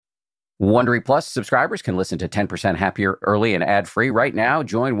Wondery Plus subscribers can listen to 10% Happier early and ad-free right now.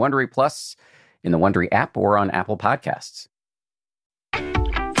 Join Wondery Plus in the Wondery app or on Apple Podcasts.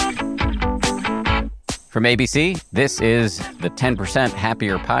 From ABC, this is the 10%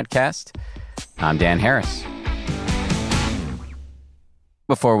 Happier podcast. I'm Dan Harris.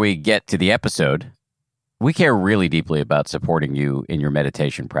 Before we get to the episode, we care really deeply about supporting you in your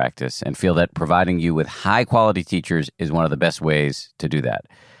meditation practice and feel that providing you with high-quality teachers is one of the best ways to do that.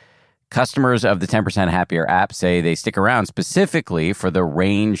 Customers of the 10% Happier app say they stick around specifically for the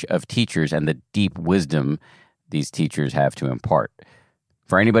range of teachers and the deep wisdom these teachers have to impart.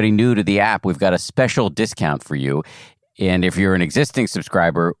 For anybody new to the app, we've got a special discount for you. And if you're an existing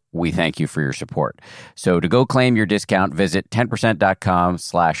subscriber, we thank you for your support. So to go claim your discount, visit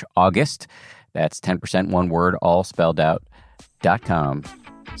 10%.com/August. That's 10%, one word, all spelled out, .com/August.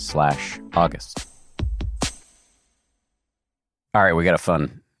 All right, we got a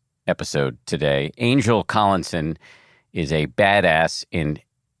fun episode today. Angel Collinson is a badass in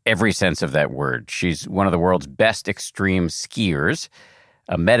every sense of that word. She's one of the world's best extreme skiers,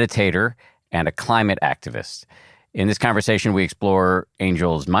 a meditator, and a climate activist. In this conversation, we explore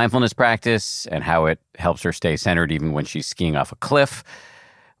Angel's mindfulness practice and how it helps her stay centered even when she's skiing off a cliff.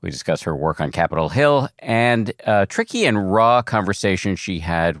 We discuss her work on Capitol Hill and a tricky and raw conversation she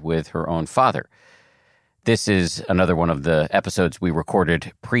had with her own father. This is another one of the episodes we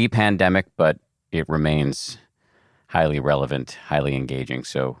recorded pre-pandemic, but it remains highly relevant, highly engaging.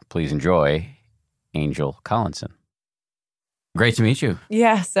 So please enjoy Angel Collinson. Great to meet you.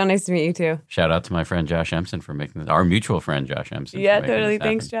 Yeah, so nice to meet you too. Shout out to my friend Josh Empson for making this, our mutual friend Josh Empson. Yeah, totally.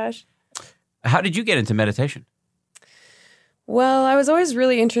 Thanks, Josh. How did you get into meditation? Well, I was always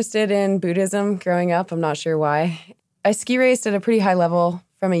really interested in Buddhism growing up. I'm not sure why. I ski raced at a pretty high level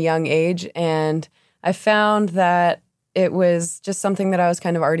from a young age, and I found that it was just something that I was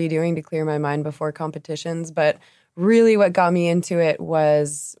kind of already doing to clear my mind before competitions. But really what got me into it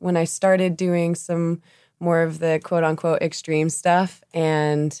was when I started doing some more of the quote-unquote extreme stuff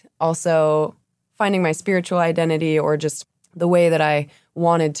and also finding my spiritual identity or just the way that I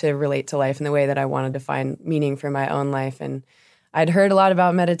wanted to relate to life and the way that I wanted to find meaning for my own life. And I'd heard a lot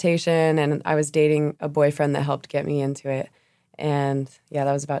about meditation, and I was dating a boyfriend that helped get me into it. And yeah,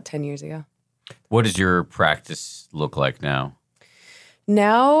 that was about 10 years ago. What does your practice look like now?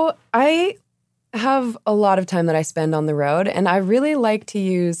 Now, I have a lot of time that I spend on the road, and I really like to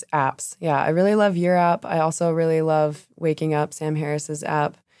use apps. Yeah, I really love your app. I also really love Waking Up, Sam Harris's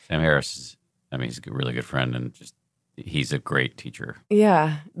app. Sam Harris, he's a really good friend, and he's a great teacher.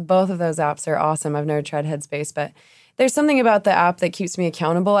 Yeah, both of those apps are awesome. I've never tried Headspace, but there's something about the app that keeps me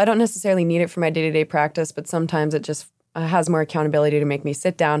accountable. I don't necessarily need it for my day-to-day practice, but sometimes it just has more accountability to make me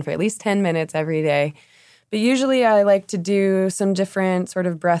sit down for at least 10 minutes every day. But usually I like to do some different sort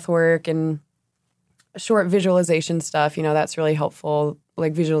of breath work and short visualization stuff. You know, that's really helpful.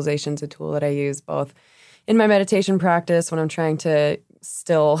 Like visualization's a tool that I use both in my meditation practice when I'm trying to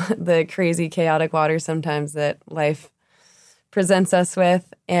still the crazy, chaotic waters sometimes that life presents us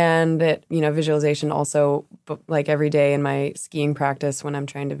with. And that, visualization also, like every day in my skiing practice when I'm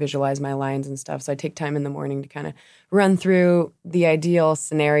trying to visualize my lines and stuff. So I take time in the morning to kind of run through the ideal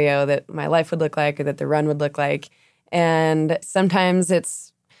scenario that my life would look like or that the run would look like. And sometimes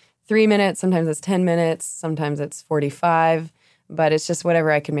it's 3 minutes, sometimes it's 10 minutes, sometimes it's 45, but it's just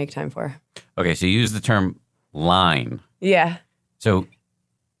whatever I can make time for. Okay, so you use the term line. Yeah. So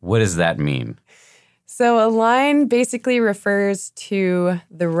what does that mean? So a line basically refers to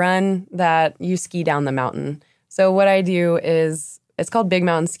the run that you ski down the mountain. So what I do is, it's called big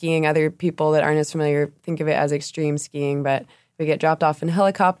mountain skiing. Other people that aren't as familiar think of it as extreme skiing, but we get dropped off in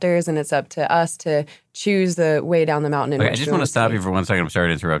helicopters, and it's up to us to choose the way down the mountain. Okay, I just want to stop you for 1 second. I'm sorry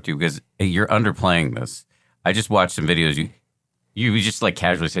to interrupt you because you're underplaying this. I just watched some videos. You just like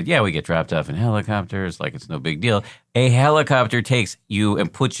casually said, yeah, we get dropped off in helicopters, like it's no big deal. A helicopter takes you and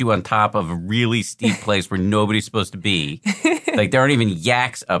puts you on top of a really steep place where nobody's supposed to be. Like there aren't even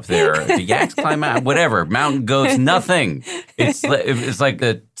yaks up there. The yaks climb out, whatever, mountain goats, nothing. It's like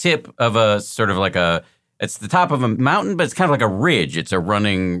the tip of a sort of like it's the top of a mountain, but it's kind of like a ridge. It's a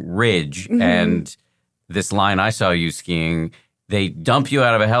running ridge. Mm-hmm. And this line I saw you skiing, they dump you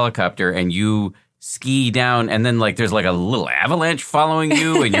out of a helicopter and you ski down, and then like there's like a little avalanche following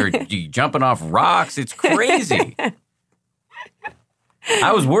you, and you're jumping off rocks. It's crazy.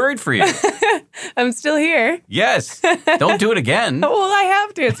 I was worried for you. I'm still here. Yes. Don't do it again. Well, I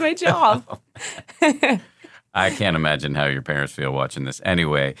have to. It's my job. I can't imagine how your parents feel watching this.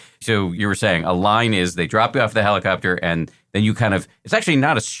 Anyway, so you were saying a line is they drop you off the helicopter, and then you kind of, it's actually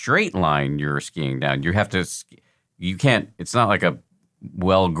not a straight line you're skiing down. You have to, you can't, it's not like a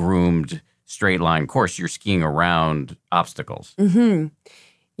well-groomed straight line course. You're skiing around obstacles. Mm-hmm.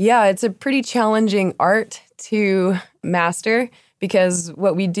 Yeah, it's a pretty challenging art to master because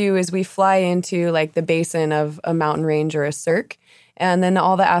what we do is we fly into like the basin of a mountain range or a cirque. And then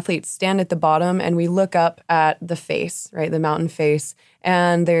all the athletes stand at the bottom and we look up at the face, right? The mountain face.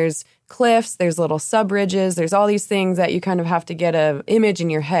 And there's cliffs, there's little sub-ridges, there's all these things that you kind of have to get an image in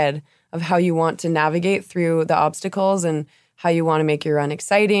your head of how you want to navigate through the obstacles and how you want to make your run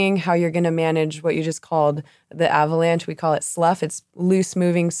exciting, how you're going to manage what you just called the avalanche. We call it slough. It's loose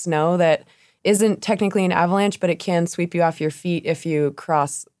moving snow that isn't technically an avalanche, but it can sweep you off your feet if you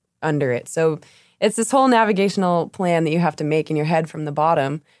cross under it. So it's this whole navigational plan that you have to make in your head from the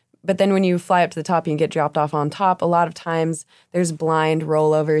bottom. But then when you fly up to the top and you get dropped off on top, a lot of times there's blind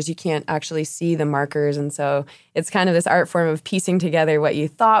rollovers. You can't actually see the markers. And so it's kind of this art form of piecing together what you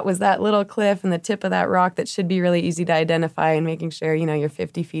thought was that little cliff and the tip of that rock that should be really easy to identify and making sure, you're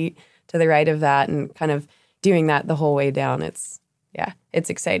 50 feet to the right of that and kind of doing that the whole way down. It's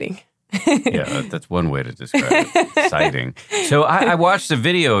exciting. Yeah, that's one way to describe it. Exciting. So I watched a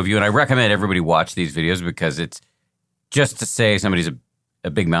video of you, and I recommend everybody watch these videos because it's just to say somebody's a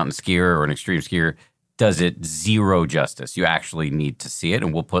big mountain skier or an extreme skier does it zero justice. You actually need to see it,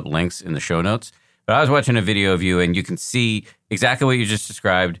 and we'll put links in the show notes. But I was watching a video of you, and you can see exactly what you just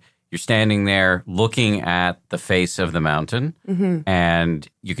described. You're standing there looking at the face of the mountain, and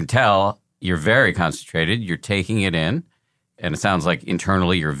you can tell you're very concentrated. You're taking it in. And it sounds like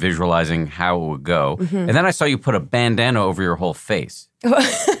internally you're visualizing how it would go. And then I saw you put a bandana over your whole face.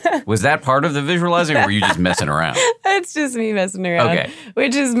 Was that part of the visualizing or were you just messing around? It's just me messing around. Okay.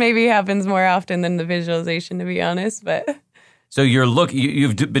 Which is maybe happens more often than the visualization, to be honest. But so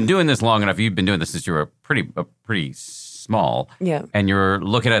you've been doing this long enough. You've been doing this since you were pretty small. Yeah. And you're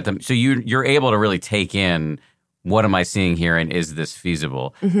looking at them. So you're able to really take in, what am I seeing here and is this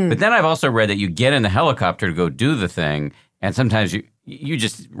feasible? But then I've also read that you get in the helicopter to go do the thing. And sometimes you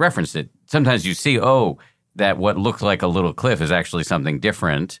just referenced it. Sometimes you see, that what looks like a little cliff is actually something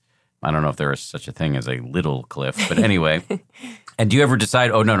different. I don't know if there is such a thing as a little cliff, but anyway. And do you ever decide,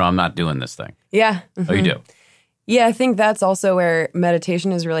 no, I'm not doing this thing? Yeah. Oh, you do? Yeah, I think that's also where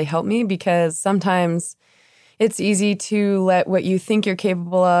meditation has really helped me because sometimes it's easy to let what you think you're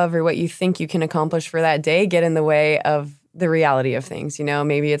capable of or what you think you can accomplish for that day get in the way of the reality of things.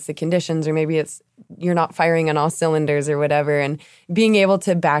 Maybe it's the conditions or maybe it's you're not firing on all cylinders or whatever. And being able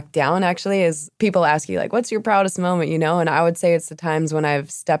to back down actually is people ask you like, what's your proudest moment, And I would say it's the times when I've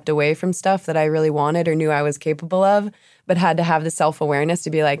stepped away from stuff that I really wanted or knew I was capable of, but had to have the self-awareness to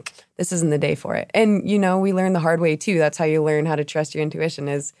be like, this isn't the day for it. And, we learn the hard way too. That's how you learn how to trust your intuition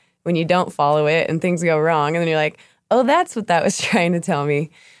is when you don't follow it and things go wrong. And then you're like, oh, that's what that was trying to tell me.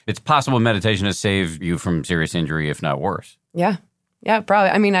 It's possible meditation has saved you from serious injury, if not worse. Yeah. Yeah, probably.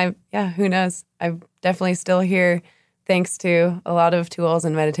 I mean, who knows? I'm definitely still here thanks to a lot of tools,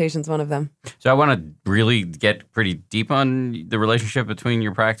 and meditation's one of them. So I want to really get pretty deep on the relationship between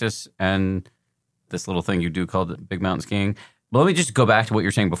your practice and this little thing you do called big mountain skiing. But let me just go back to what you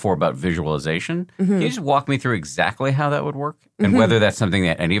were saying before about visualization. Can you just walk me through exactly how that would work and whether that's something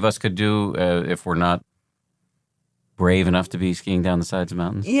that any of us could do if we're not brave enough to be skiing down the sides of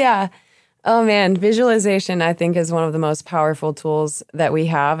mountains? Yeah. Oh, man. Visualization, I think, is one of the most powerful tools that we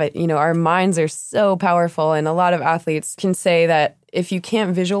have. Our minds are so powerful, and a lot of athletes can say that if you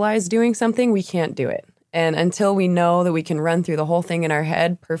can't visualize doing something, we can't do it. And until we know that we can run through the whole thing in our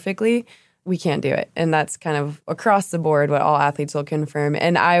head perfectly, we can't do it. And that's kind of across the board what all athletes will confirm.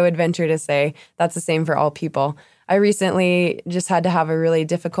 And I would venture to say that's the same for all people. I recently just had to have a really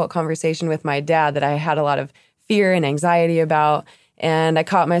difficult conversation with my dad that I had a lot of fear and anxiety about. And I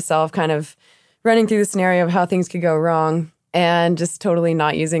caught myself kind of running through the scenario of how things could go wrong and just totally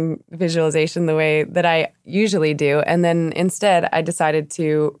not using visualization the way that I usually do. And then instead, I decided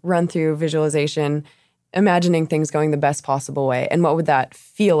to run through visualization, imagining things going the best possible way. And what would that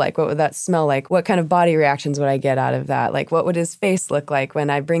feel like? What would that smell like? What kind of body reactions would I get out of that? Like, what would his face look like when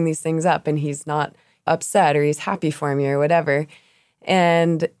I bring these things up and he's not upset or he's happy for me or whatever?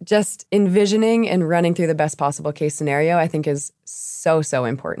 And just envisioning and running through the best possible case scenario, I think is so, so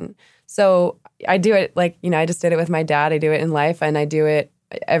important. So I do it I just did it with my dad. I do it in life and I do it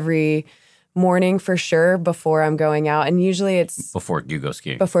every morning for sure before I'm going out. And usually it's... Before you go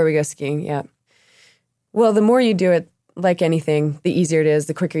skiing. Before we go skiing, yeah. Well, the more you do it, like anything, the easier it is,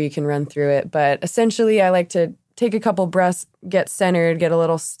 the quicker you can run through it. But essentially, I like to take a couple breaths, get centered, get a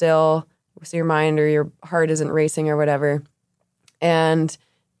little still so your mind or your heart isn't racing or whatever. And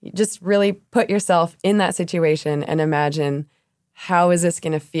just really put yourself in that situation and imagine how is this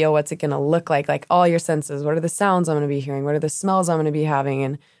going to feel? What's it going to look like? Like all your senses. What are the sounds I'm going to be hearing? What are the smells I'm going to be having?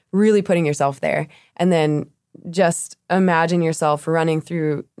 And really putting yourself there. And then just imagine yourself running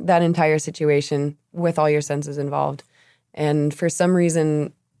through that entire situation with all your senses involved. And for some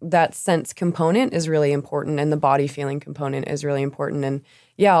reason, that sense component is really important, and the body feeling component is really important. And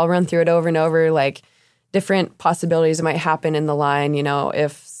yeah, I'll run through it over and over, like different possibilities that might happen in the line. You know,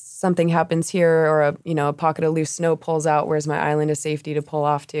 if something happens here or a pocket of loose snow pulls out, where's my island of safety to pull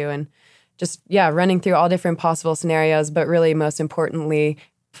off to? And just, yeah, running through all different possible scenarios, but really most importantly,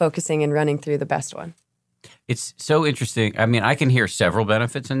 focusing and running through the best one. It's so interesting. I mean, I can hear several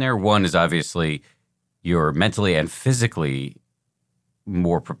benefits in there. One is obviously you're mentally and physically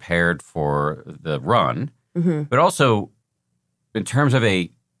more prepared for the run, but also in terms of a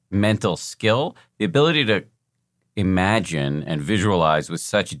mental skill, the ability to imagine and visualize with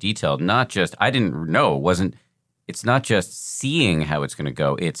such detail, it's not just seeing how it's going to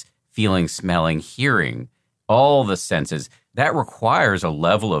go, it's feeling, smelling, hearing, all the senses. That requires a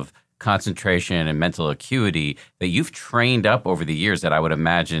level of concentration and mental acuity that you've trained up over the years that I would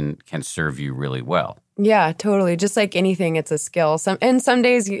imagine can serve you really well. Yeah, totally. Just like anything, it's a skill. Some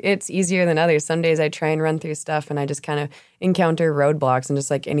days it's easier than others. Some days I try and run through stuff and I just kind of encounter roadblocks, and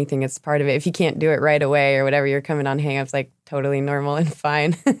just like anything, it's part of it. If you can't do it right away or whatever, you're coming on hangups, like totally normal and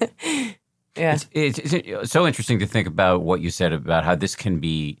fine. Yeah. It's so interesting to think about what you said about how this can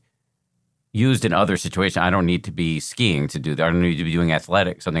be used in other situations. I don't need to be skiing to do that. I don't need to be doing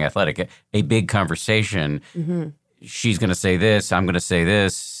something athletic. A big conversation. She's going to say this. I'm going to say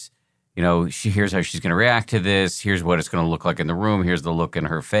this. You know, here's how she's going to react to this. Here's what it's going to look like in the room. Here's the look in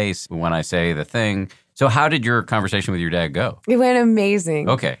her face when I say the thing. So how did your conversation with your dad go? It went amazing.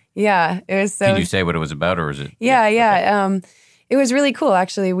 Okay. Yeah. It was so... Did you say what it was about, or is it? Yeah. Okay. It was really cool,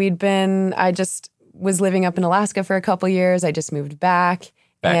 actually. I just was living up in Alaska for a couple years. I just moved back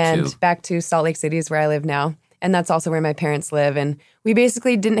to Salt Lake City is where I live now. And that's also where my parents live. And we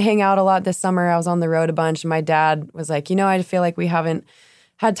basically didn't hang out a lot this summer. I was on the road a bunch. And my dad was like, I feel like we haven't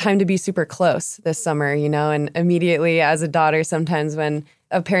had time to be super close this summer, and immediately as a daughter, sometimes when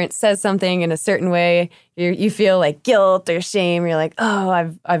a parent says something in a certain way, you feel like guilt or shame. You're like, oh,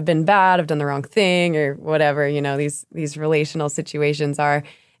 I've been bad, I've done the wrong thing or whatever, these relational situations are.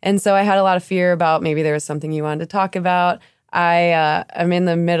 And so I had a lot of fear about maybe there was something you wanted to talk about. I'm in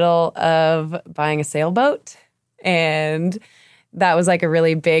the middle of buying a sailboat, and that was like a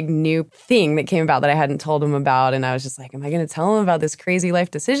really big new thing that came about that I hadn't told him about. And I was just like, am I going to tell him about this crazy life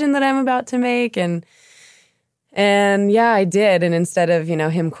decision that I'm about to make? And yeah, I did. And instead of,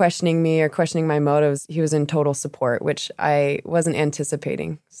 him questioning me or questioning my motives, he was in total support, which I wasn't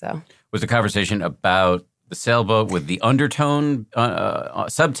anticipating. So was the conversation about the sailboat with the undertone,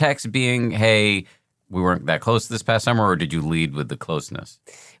 subtext being, hey, we weren't that close this past summer, or did you lead with the closeness?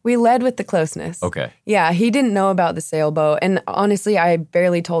 We led with the closeness. Okay. Yeah, he didn't know about the sailboat. And honestly, I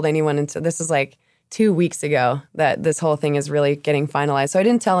barely told anyone until this is like 2 weeks ago that this whole thing is really getting finalized. So I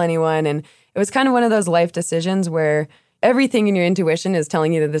didn't tell anyone. And it was kind of one of those life decisions where everything in your intuition is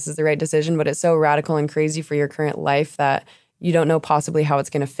telling you that this is the right decision, but it's so radical and crazy for your current life that you don't know possibly how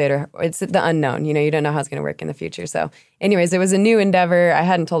it's going to fit, or it's the unknown. You don't know how it's going to work in the future. So anyways, it was a new endeavor. I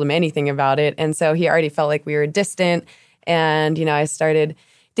hadn't told him anything about it. And so he already felt like we were distant. And, I started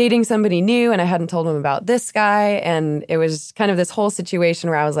dating somebody new and I hadn't told him about this guy. And it was kind of this whole situation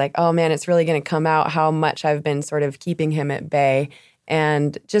where I was like, oh man, it's really going to come out how much I've been sort of keeping him at bay.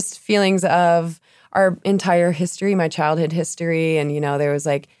 And just feelings of our entire history, my childhood history. And, there was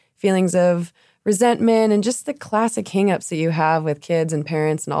like feelings of resentment and just the classic hangups that you have with kids and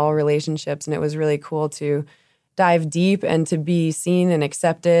parents and all relationships. And it was really cool to dive deep and to be seen and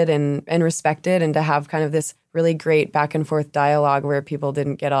accepted and respected, and to have kind of this really great back and forth dialogue where people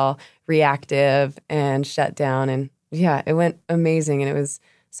didn't get all reactive and shut down. And yeah, it went amazing. And it was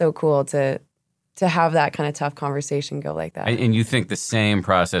so cool to have that kind of tough conversation go like that. And you think the same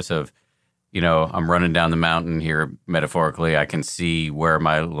process of, I'm running down the mountain here, metaphorically, I can see where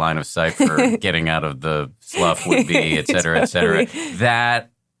my line of sight for getting out of the slough would be, et cetera, et cetera. Totally.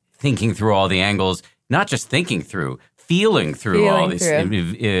 That thinking through all the angles, not just thinking through, feeling through all these,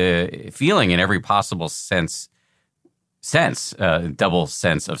 feeling in every possible sense, double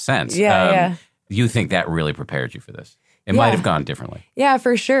sense of sense. Yeah. You think that really prepared you for this? It might have gone differently. Yeah,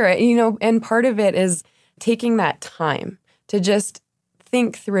 for sure. And part of it is taking that time to just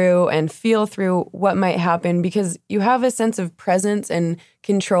think through and feel through what might happen, because you have a sense of presence and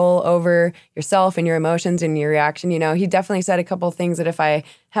control over yourself and your emotions and your reaction. He definitely said a couple of things that if I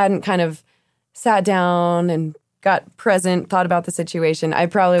hadn't kind of sat down and got present, thought about the situation, I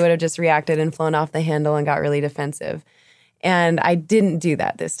probably would have just reacted and flown off the handle and got really defensive. And I didn't do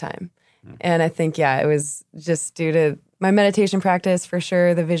that this time. And I think, it was just due to my meditation practice for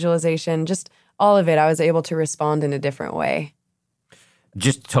sure, the visualization, just all of it. I was able to respond in a different way.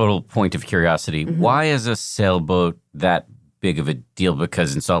 Just total point of curiosity. Why is a sailboat that big of a deal?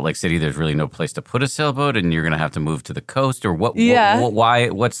 Because in Salt Lake City, there's really no place to put a sailboat and you're going to have to move to the coast, or what? Why?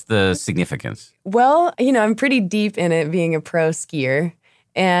 What's the significance? Well, I'm pretty deep in it being a pro skier.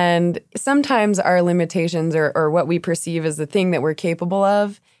 And sometimes our limitations or what we perceive as the thing that we're capable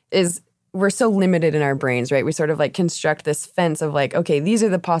of is we're so limited in our brains, right? We sort of like construct this fence of like, okay, these are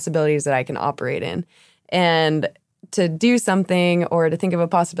the possibilities that I can operate in. And to do something or to think of a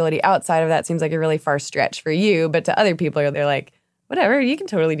possibility outside of that seems like a really far stretch for you. But to other people, they're like, whatever, you can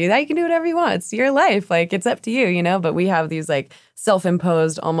totally do that. You can do whatever you want. It's your life. Like, it's up to you, But we have these like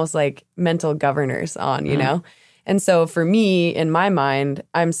self-imposed, almost like mental governors on, you know? And so for me, in my mind,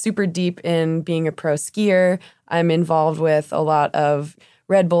 I'm super deep in being a pro skier. I'm involved with a lot of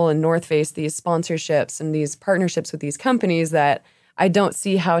Red Bull and North Face, these sponsorships and these partnerships with these companies that I don't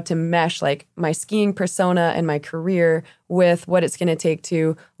see how to mesh like my skiing persona and my career with what it's going to take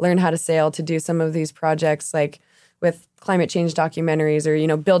to learn how to sail, to do some of these projects like with climate change documentaries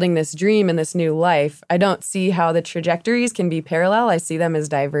or, building this dream and this new life. I don't see how the trajectories can be parallel. I see them as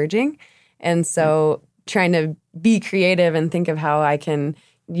diverging. And so trying to be creative and think of how I can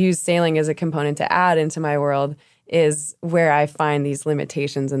use sailing as a component to add into my world is where I find these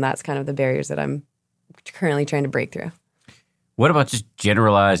limitations. And that's kind of the barriers that I'm currently trying to break through. What about just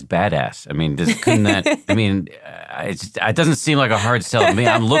generalized badass? I mean, it doesn't seem like a hard sell to me.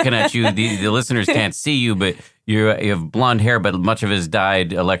 I'm looking at you. The listeners can't see you, but you have blonde hair, but much of it is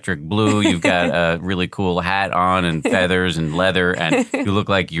dyed electric blue. You've got a really cool hat on and feathers and leather, and you look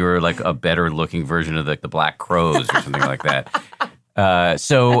like you're like a better looking version of the Black Crows or something like that.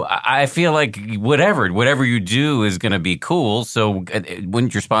 So I feel like whatever you do is going to be cool. So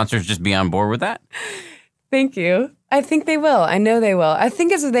wouldn't your sponsors just be on board with that? Thank you. I think they will. I know they will. I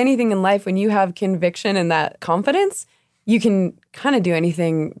think as with anything in life, when you have conviction and that confidence, you can kind of do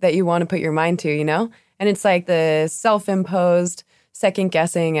anything that you want to put your mind to, And it's like the self-imposed second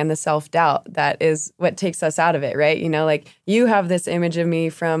guessing and the self-doubt that is what takes us out of it, right? Like you have this image of me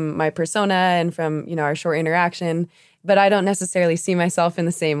from my persona and from, our short interaction, but I don't necessarily see myself in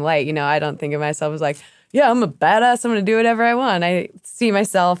the same light. I don't think of myself as like, yeah, I'm a badass. I'm going to do whatever I want. I see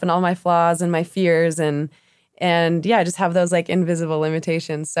myself and all my flaws and my fears and I just have those like invisible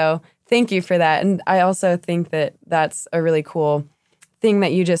limitations. So thank you for that. And I also think that that's a really cool thing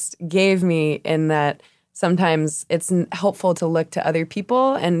that you just gave me, in that sometimes it's helpful to look to other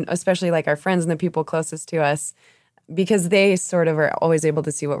people, and especially like our friends and the people closest to us, because they sort of are always able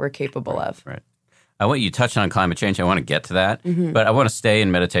to see what we're capable of. Right. You touched on climate change. I want to get to that, but I want to stay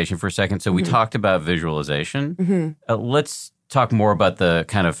in meditation for a second. So we talked about visualization. Let's talk more about the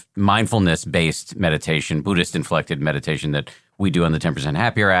kind of mindfulness-based meditation, Buddhist-inflected meditation that we do on the 10%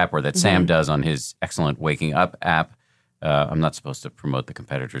 Happier app, or that Sam does on his excellent Waking Up app. I'm not supposed to promote the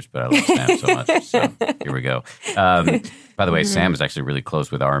competitors, but I love Sam so much. So here we go. By the way, Sam is actually really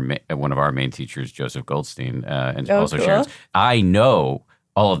close with one of our main teachers, Joseph Goldstein, and also cool. shares. I know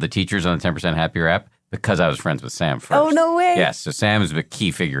all of the teachers on the 10% Happier app because I was friends with Sam first. Oh, no way. Yes, so Sam is a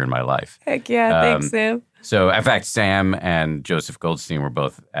key figure in my life. Heck yeah, thanks, Sam. So, in fact, Sam and Joseph Goldstein were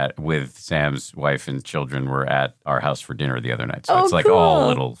both with Sam's wife and children were at our house for dinner the other night. So it's like all a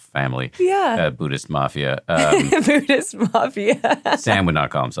little family, Buddhist mafia. Buddhist mafia. Sam would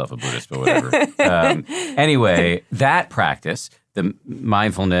not call himself a Buddhist, but whatever. Anyway, that practice, the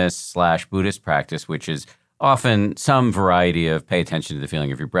mindfulness/Buddhist practice, which is often some variety of pay attention to the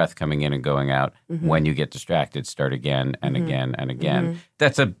feeling of your breath coming in and going out. When you get distracted, start again and again and again.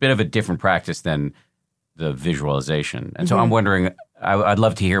 That's a bit of a different practice than the visualization. And so I'm wondering, I'd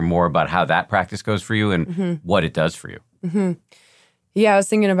love to hear more about how that practice goes for you and what it does for you. Yeah, I was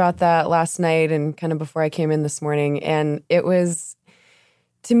thinking about that last night and kind of before I came in this morning. And it was,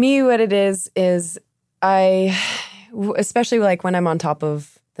 to me, what it is especially like when I'm on top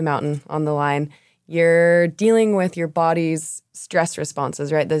of the mountain on the line, you're dealing with your body's stress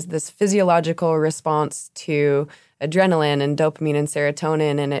responses, right? There's this physiological response to adrenaline and dopamine and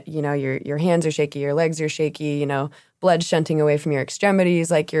serotonin, and your hands are shaky, your legs are shaky, blood shunting away from your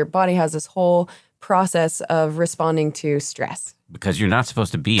extremities. Like your body has this whole process of responding to stress. Because you're not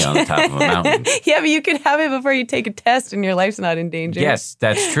supposed to be on the top of a mountain. Yeah, but you could have it before you take a test and your life's not in danger. Yes,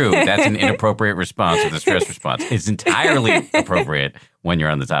 that's true. That's an inappropriate response to the stress response. It's entirely appropriate when you're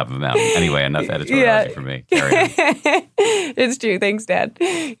on the top of a mountain. Anyway, enough editorializing for me. Carry on. It's true. Thanks, Dad.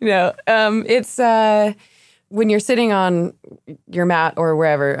 It's when you're sitting on your mat or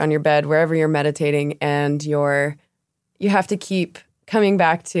wherever, on your bed, wherever you're meditating, and you're you have to keep coming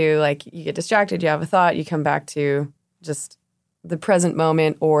back to, like, you get distracted, you have a thought, you come back to just the present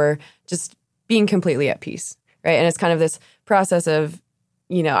moment or just being completely at peace, right? And it's kind of this process of,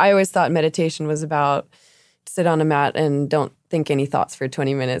 I always thought meditation was about sit on a mat and don't think any thoughts for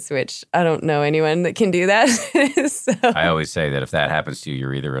 20 minutes, which I don't know anyone that can do that. So, I always say that if that happens to you,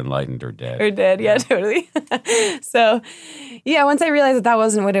 you're either enlightened or dead. Or dead, yeah, totally. So, yeah, once I realized that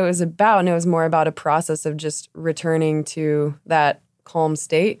wasn't what it was about, and it was more about a process of just returning to that calm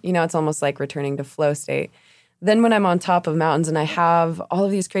state, it's almost like returning to flow state. Then when I'm on top of mountains and I have all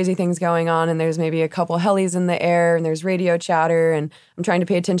of these crazy things going on and there's maybe a couple helis in the air and there's radio chatter and I'm trying to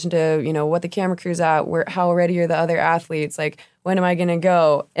pay attention to, what the camera crew's at, how ready are the other athletes, like, when am I going to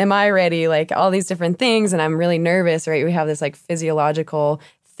go? Am I ready? Like, all these different things. And I'm really nervous, right? We have this like physiological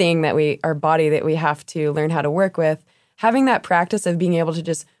thing our body that we have to learn how to work with. Having that practice of being able to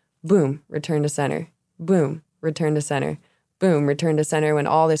just boom, return to center, boom, return to center, boom, return to center when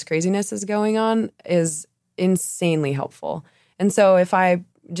all this craziness is going on is insanely helpful. And so if I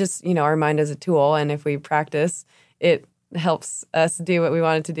just, our mind is a tool, and if we practice, it helps us do what we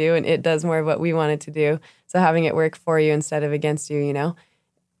want it to do, and it does more of what we want it to do. So having it work for you instead of against you,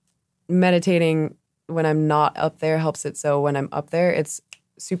 meditating when I'm not up there helps it. So when I'm up there, it's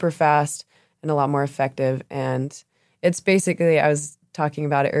super fast and a lot more effective. And it's basically, I was talking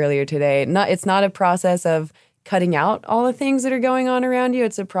about it earlier today, it's not a process of cutting out all the things that are going on around you.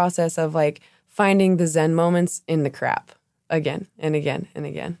 It's a process of like finding the Zen moments in the crap again and again and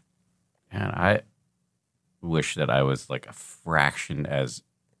again. And I wish that I was like a fraction as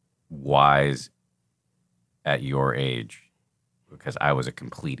wise at your age, because I was a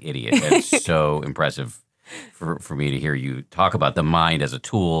complete idiot. And it's so impressive for me to hear you talk about the mind as a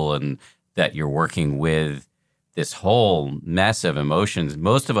tool and that you're working with this whole mess of emotions.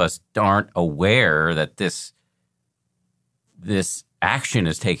 Most of us aren't aware that this action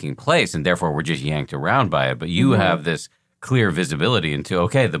is taking place, and therefore we're just yanked around by it. But you have this clear visibility into,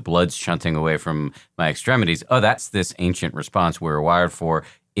 okay, the blood's shunting away from my extremities. Oh, that's this ancient response we're wired for.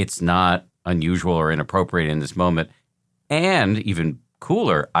 It's not unusual or inappropriate in this moment. And even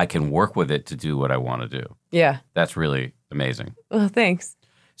cooler, I can work with it to do what I want to do. Yeah. That's really amazing. Well, thanks.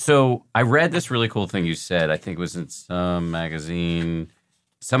 So I read this really cool thing you said. I think it was in some magazine.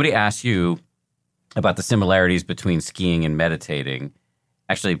 Somebody asked you about the similarities between skiing and meditating.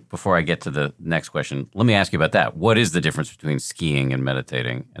 Actually, before I get to the next question, let me ask you about that. What is the difference between skiing and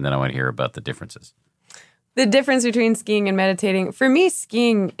meditating? And then I want to hear about the differences. The difference between skiing and meditating, for me,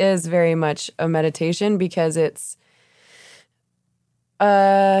 skiing is very much a meditation because it's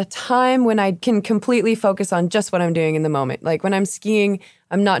a time when I can completely focus on just what I'm doing in the moment. Like when I'm skiing,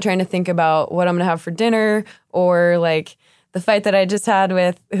 I'm not trying to think about what I'm going to have for dinner or like the fight that I just had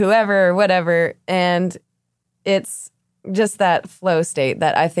with whoever or whatever. And it's just that flow state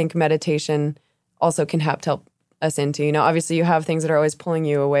that I think meditation also can help us into. Obviously you have things that are always pulling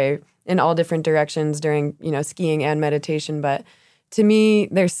you away in all different directions during, skiing and meditation. But to me,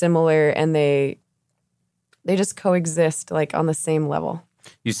 they're similar and they just coexist like on the same level.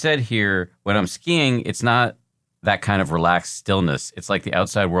 You said here, when I'm skiing, it's not that kind of relaxed stillness. It's like the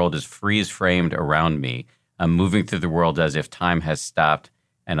outside world is freeze-framed around me. I'm moving through the world as if time has stopped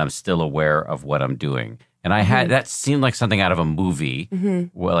and I'm still aware of what I'm doing. And I had that seemed like something out of a movie,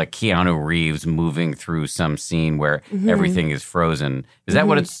 where like Keanu Reeves moving through some scene where everything is frozen. Is that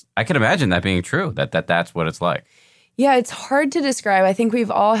what it's? I can imagine that being true. That's what it's like. Yeah, it's hard to describe. I think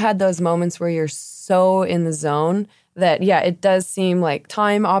we've all had those moments where you're so in the zone that, yeah, it does seem like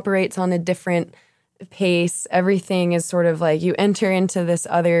time operates on a different pace. Everything is sort of like you enter into this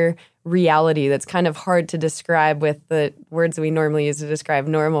other reality that's kind of hard to describe with the words we normally use to describe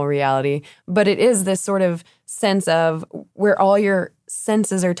normal reality. But it is this sort of sense of where all your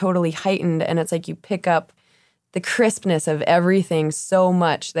senses are totally heightened, and it's like you pick up the crispness of everything so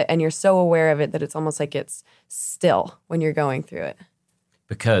much and you're so aware of it that it's almost like it's still when you're going through it.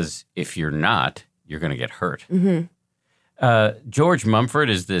 Because if you're not, you're going to get hurt. George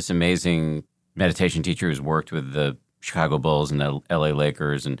Mumford is this amazing meditation teacher who's worked with the Chicago Bulls and the LA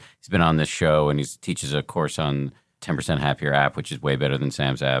Lakers, and he's been on this show, and he teaches a course on 10% Happier app, which is way better than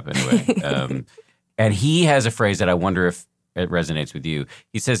Sam's app anyway. And he has a phrase that I wonder if it resonates with you.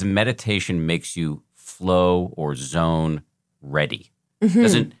 He says meditation makes you flow or zone ready.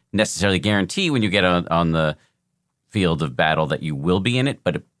 Doesn't necessarily guarantee when you get on the field of battle that you will be in it,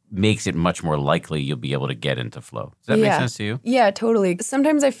 but it makes it much more likely you'll be able to get into flow. Does that make sense to you? Yeah, totally.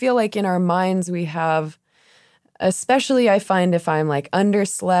 Sometimes I feel like in our minds we have, especially I find if I'm like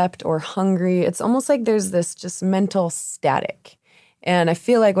underslept or hungry, it's almost like there's this just mental static. And I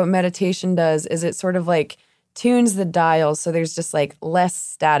feel like what meditation does is it sort of like tunes the dials so there's just like less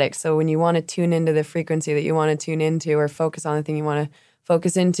static. So when you want to tune into the frequency that you want to tune into or focus on the thing you want to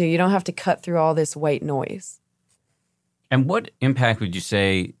focus into, you don't have to cut through all this white noise. And what impact would you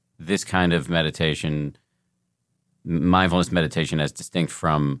say this kind of meditation, mindfulness meditation as distinct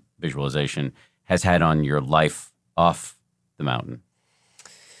from visualization, has had on your life off the mountain?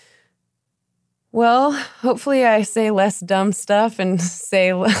 Well, hopefully I say less dumb stuff and say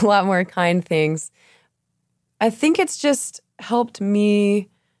a lot more kind things. I think it's just helped me,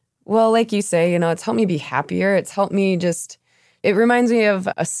 well, like you say, it's helped me be happier. It's helped me it reminds me of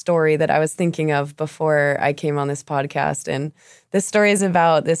a story that I was thinking of before I came on this podcast. And this story is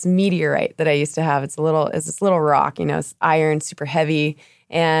about this meteorite that I used to have. It's this little rock, it's iron, super heavy.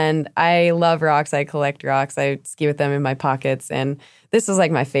 And I love rocks. I collect rocks. I ski with them in my pockets. And this was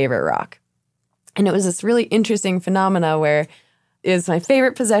like my favorite rock. And it was this really interesting phenomena where it was my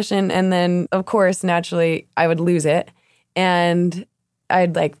favorite possession. And then, of course, naturally, I would lose it. And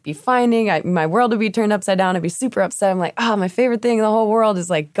I'd be finding, my world would be turned upside down. I'd be super upset. I'm like, my favorite thing in the whole world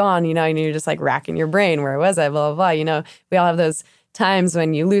is gone, and you're just racking your brain. Where was I? Blah, blah, blah. We all have those times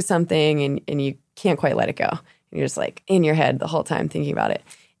when you lose something and you can't quite let it go. And you're just in your head the whole time thinking about it.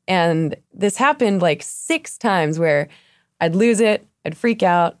 And this happened 6 times where I'd lose it, I'd freak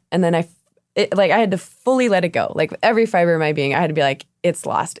out, and then I had to fully let it go. With every fiber of my being, I had to be it's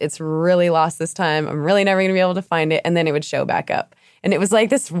lost. It's really lost this time. I'm really never going to be able to find it. And then it would show back up. And it was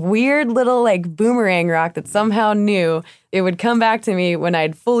this weird little boomerang rock that somehow knew it would come back to me when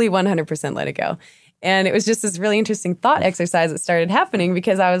I'd fully 100% let it go. And it was just this really interesting thought exercise that started happening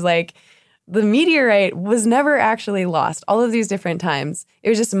because I was the meteorite was never actually lost. All of these different times, it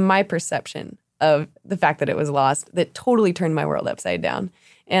was just my perception of the fact that it was lost that totally turned my world upside down.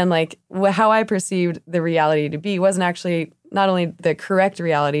 And how I perceived the reality to be wasn't actually not only the correct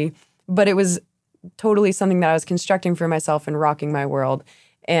reality, but it was totally something that I was constructing for myself and rocking my world.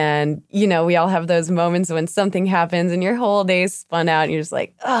 And, we all have those moments when something happens and your whole day's spun out and you're just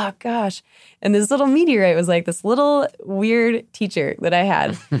oh gosh. And this little meteorite was this little weird teacher that I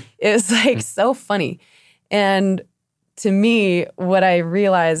had. It was so funny. And to me, what I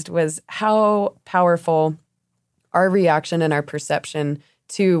realized was how powerful our reaction and our perception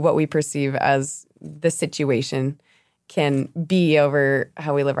to what we perceive as the situation can be over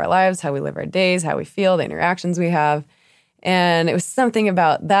how we live our lives, how we live our days, how we feel, the interactions we have. And it was something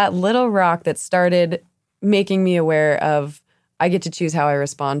about that little rock that started making me aware of I get to choose how I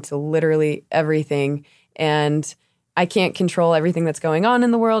respond to literally everything. And I can't control everything that's going on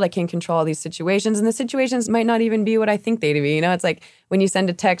in the world. I can't control all these situations. And the situations might not even be what I think they to be. It's when you send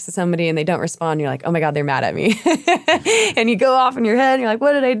a text to somebody and they don't respond, you're oh my God, they're mad at me. And you go off in your head and you're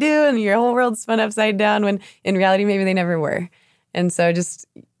what did I do? And your whole world's spun upside down when in reality, maybe they never were. And so just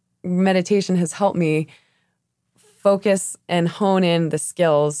meditation has helped me focus and hone in the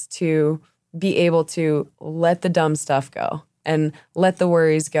skills to be able to let the dumb stuff go and let the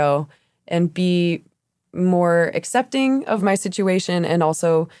worries go and be more accepting of my situation and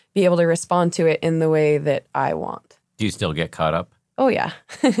also be able to respond to it in the way that I want. Do you still get caught up? Oh, yeah.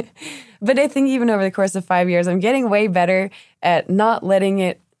 But I think even over the course of 5 years, I'm getting way better at not letting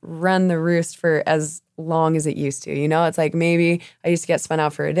it run the roost for as long as it used to. It's maybe I used to get spun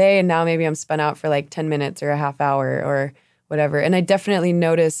out for a day and now maybe I'm spun out for 10 minutes or a half hour or whatever. And I definitely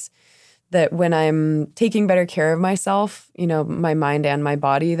notice that when I'm taking better care of myself, my mind and my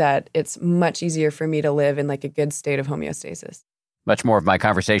body, that it's much easier for me to live in a good state of homeostasis. Much more of my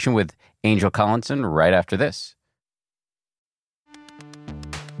conversation with Angel Collinson right after this.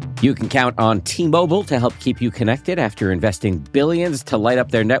 You can count on T-Mobile to help keep you connected after investing billions to light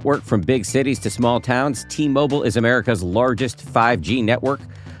up their network from big cities to small towns. T-Mobile is America's largest 5G network.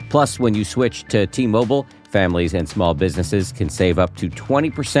 Plus, when you switch to T-Mobile, families and small businesses can save up to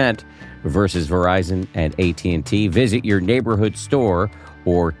 20% versus Verizon and AT&T. Visit your neighborhood store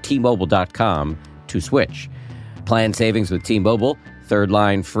or T-Mobile.com to switch. Plan savings with T-Mobile. Third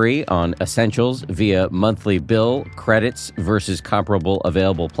line free on essentials via monthly bill credits versus comparable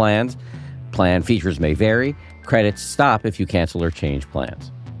available plans. Plan features may vary. Credits stop if you cancel or change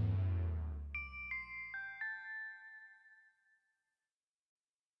plans.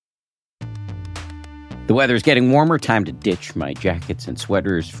 The weather's getting warmer. Time to ditch my jackets and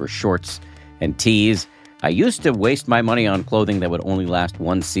sweaters for shorts and tees. I used to waste my money on clothing that would only last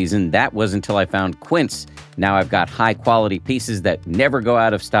one season. That was until I found Quince. Now I've got high-quality pieces that never go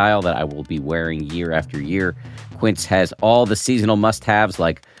out of style that I will be wearing year after year. Quince has all the seasonal must-haves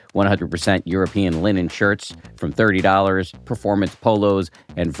like 100% European linen shirts from $30, performance polos,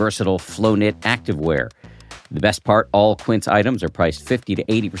 and versatile flow-knit activewear. The best part, all Quince items are priced 50 to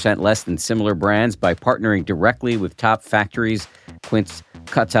 80% less than similar brands. By partnering directly with top factories, Quince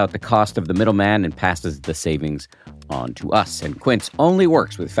cuts out the cost of the middleman and passes the savings on to us. And Quince only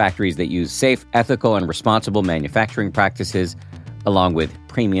works with factories that use safe, ethical, and responsible manufacturing practices, along with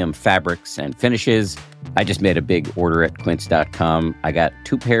premium fabrics and finishes. I just made a big order at quince.com. I got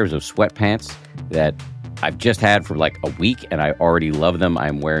 2 pairs of sweatpants that I've just had for like a week, and I already love them.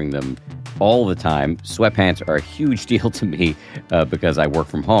 I'm wearing them all the time. Sweatpants are a huge deal to me because I work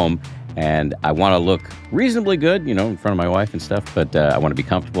from home and I want to look reasonably good, in front of my wife and stuff, but I want to be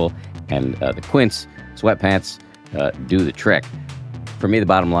comfortable. And the Quince sweatpants do the trick. For me, the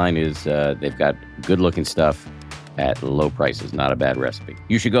bottom line is they've got good-looking stuff at low prices. Not a bad recipe.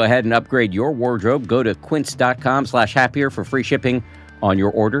 You should go ahead and upgrade your wardrobe. Go to quince.com/happier for free shipping on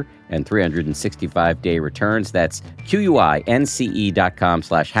your order and 365-day returns. That's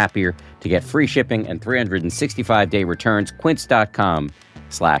QUINCE.com/happier to get free shipping and 365-day returns.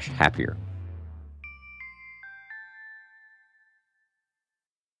 Quince.com/happier.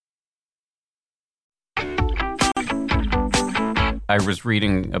 I was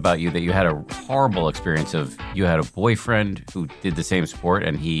reading about you that you had a horrible experience you had a boyfriend who did the same sport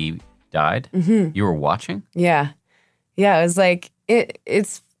and he died. Mm-hmm. You were watching? Yeah. Yeah, it was like,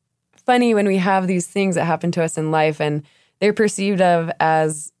 it's funny when we have these things that happen to us in life and they're perceived of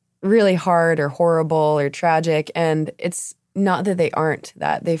as really hard or horrible or tragic. And it's not that they aren't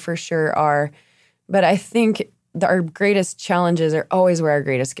that. They for sure are. But I think our greatest challenges are always where our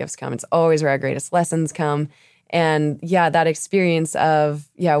greatest gifts come. It's always where our greatest lessons come. And yeah, that experience of,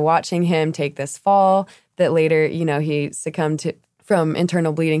 watching him take this fall that later, he succumbed from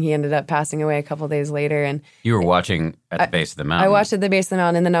internal bleeding. He ended up passing away a couple of days later. And you were watching at the base of the mountain. I watched at the base of the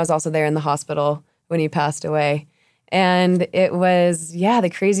mountain, and then I was also there in the hospital when he passed away. And it was,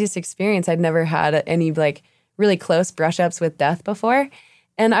 the craziest experience. I'd never had any really close brush-ups with death before.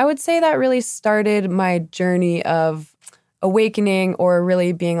 And I would say that really started my journey of awakening or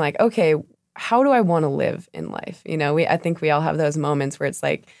really being like, okay, how do I want to live in life? I think we all have those moments where it's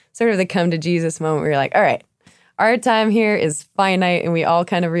like sort of the come to Jesus moment where you're like, all right, our time here is finite, and we all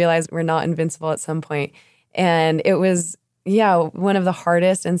kind of realize we're not invincible at some point. And it was, one of the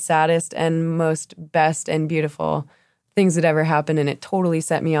hardest and saddest and most best and beautiful things that ever happened. And it totally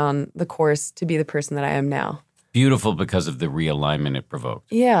set me on the course to be the person that I am now. Beautiful because of the realignment it provoked.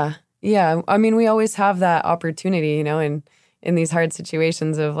 Yeah. Yeah. I mean, we always have that opportunity, in these hard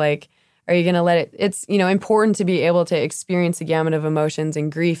situations of like, are you going to let it? It's, important to be able to experience a gamut of emotions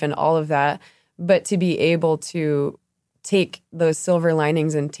and grief and all of that, but to be able to take those silver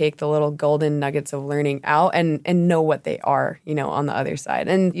linings and take the little golden nuggets of learning out and know what they are, on the other side.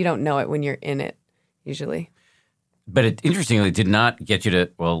 And you don't know it when you're in it, usually. But it interestingly did not get you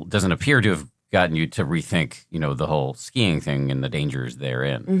to, doesn't appear to have gotten you to rethink, the whole skiing thing and the dangers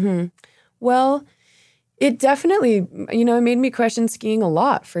therein. Mm-hmm. Well, it definitely, it made me question skiing a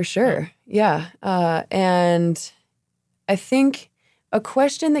lot, for sure. Yeah. And I think a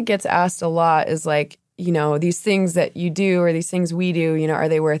question that gets asked a lot is like, these things that you do or these things we do, are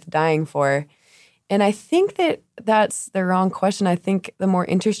they worth dying for? And I think that that's the wrong question. I think the more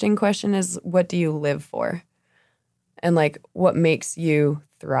interesting question is, what do you live for? And like, what makes you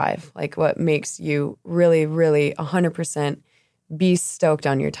thrive? Like, what makes you really, really 100% be stoked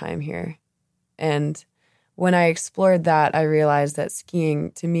on your time here? And when I explored that, I realized that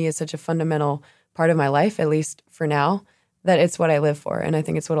skiing to me is such a fundamental part of my life, at least for now, that it's what I live for. And I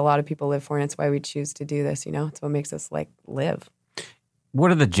think it's what a lot of people live for. And it's why we choose to do this. It's what makes us live.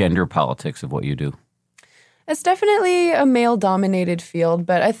 What are the gender politics of what you do? It's definitely a male-dominated field.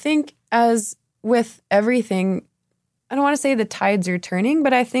 But I think as with everything, I don't want to say the tides are turning,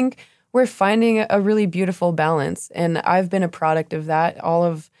 but I think we're finding a really beautiful balance. And I've been a product of that. All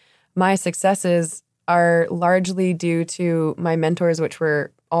of my successes are largely due to my mentors, which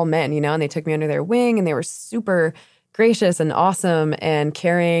were all men, and they took me under their wing, and they were super gracious and awesome and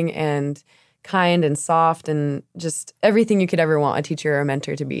caring and kind and soft and just everything you could ever want a teacher or a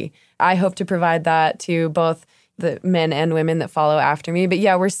mentor to be. I hope to provide that to both the men and women that follow after me. But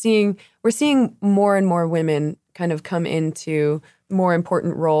yeah, we're seeing more and more women kind of come into more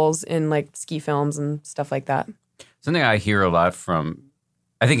important roles in like ski films and stuff like that. Something I hear a lot from,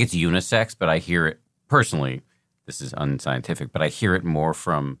 I think it's unisex, but I hear it personally, this is unscientific, but I hear it more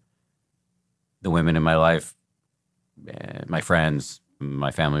from the women in my life, my friends,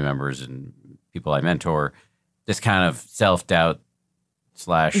 my family members, and people I mentor, this kind of self-doubt /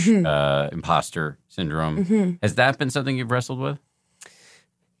 imposter syndrome. Mm-hmm. Has that been something you've wrestled with?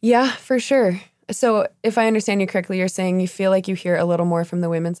 Yeah, for sure. So if I understand you correctly, you're saying you feel like you hear a little more from the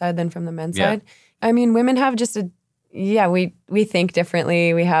women's side than from the men's side? I mean, women have just we think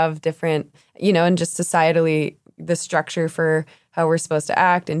differently. We have different, and just societally, the structure for how we're supposed to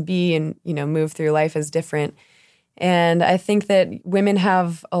act and be and, move through life is different. And I think that women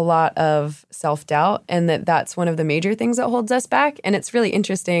have a lot of self-doubt and that's one of the major things that holds us back. And it's really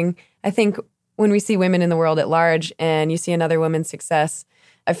interesting. I think when we see women in the world at large and you see another woman's success,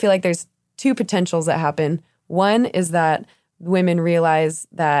 I feel like there's two potentials that happen. One is that women realize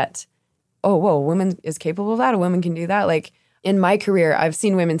that, oh, whoa, a woman is capable of that. A woman can do that. Like in my career, I've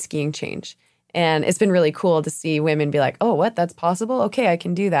seen women skiing change. And it's been really cool to see women be like, oh, what? That's possible? Okay, I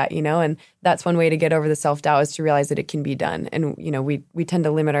can do that, And that's one way to get over the self-doubt is to realize that it can be done. And, we tend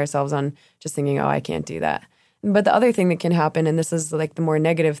to limit ourselves on just thinking, oh, I can't do that. But the other thing that can happen, and this is like the more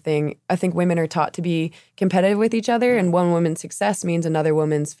negative thing, I think women are taught to be competitive with each other. And one woman's success means another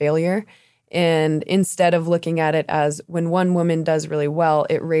woman's failure. And instead of looking at it as when one woman does really well,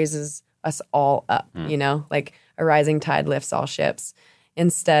 it raises us all up, like a rising tide lifts all ships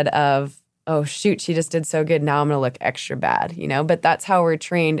instead of, oh, shoot, she just did so good. Now I'm going to look extra bad, But that's how we're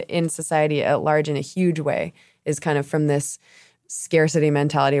trained in society at large in a huge way is kind of from this scarcity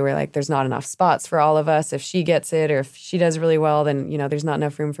mentality where like there's not enough spots for all of us. If she gets it or if she does really well, then, there's not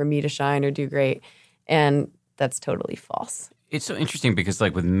enough room for me to shine or do great. And that's totally false. It's so interesting because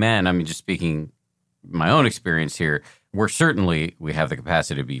like with men, I mean, just speaking my own experience here, we have the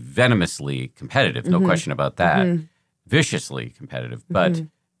capacity to be venomously competitive. No question about that. Viciously competitive. But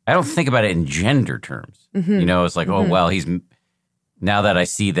I don't think about it in gender terms. It's like, oh, well, now that I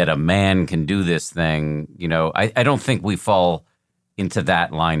see that a man can do this thing, I don't think we fall into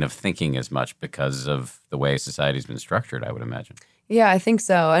that line of thinking as much because of the way society's been structured, I would imagine. Yeah, I think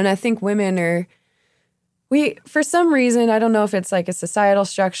so. And I think women for some reason, I don't know if it's like a societal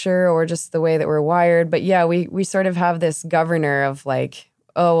structure or just the way that we're wired, but yeah, we sort of have this governor of like,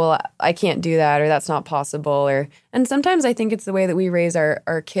 oh, well, I can't do that or that's not possible. And sometimes I think it's the way that we raise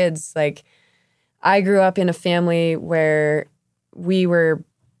our kids. Like I grew up in a family where we were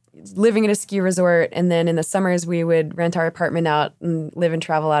living at a ski resort and then in the summers we would rent our apartment out and live and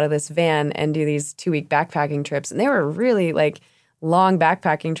travel out of this van and do these 2-week backpacking trips. And they were really like long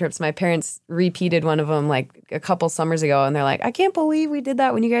backpacking trips. My parents repeated one of them like a couple summers ago and they're like, I can't believe we did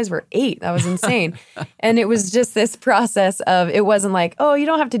that when you guys were 8. That was insane. And it was just this process of, it wasn't like, oh, you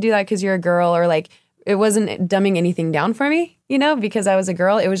don't have to do that because you're a girl or like, it wasn't dumbing anything down for me, because I was a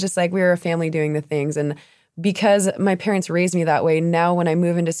girl. It was just like we were a family doing the things. And because my parents raised me that way, now when I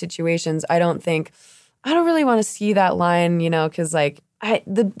move into situations, I don't really want to see that line, because like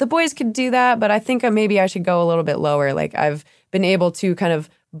the boys could do that, but I think maybe I should go a little bit lower. Like I've been able to kind of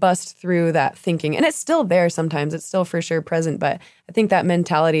bust through that thinking. And it's still there sometimes. It's still for sure present. But I think that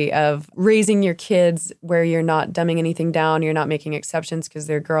mentality of raising your kids where you're not dumbing anything down, you're not making exceptions because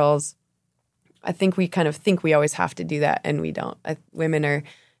they're girls, I think we kind of think we always have to do that, and we don't. Women are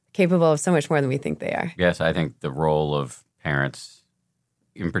capable of so much more than we think they are. Yes, I think the role of parents,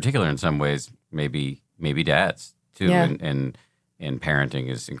 in particular in some ways, maybe dads too, and parenting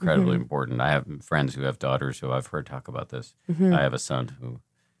is incredibly important. I have friends who have daughters who I've heard talk about this. I have a son who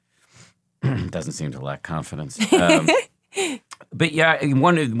doesn't seem to lack confidence. But yeah,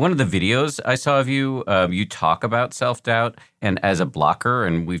 one of the videos I saw of you, you talk about self-doubt and as a blocker,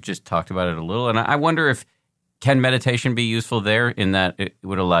 and we've just talked about it a little. And I wonder can meditation be useful there in that it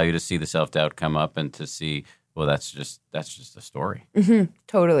would allow you to see the self-doubt come up and to see, well, that's just a story.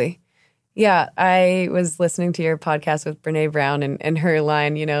 Totally. Yeah, I was listening to your podcast with Brene Brown and her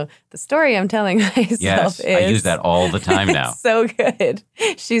line, the story I'm telling myself is... I use that all the time now. So good.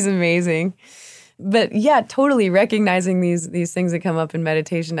 She's amazing. But yeah, totally recognizing these things that come up in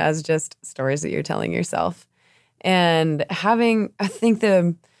meditation as just stories that you're telling yourself. And I think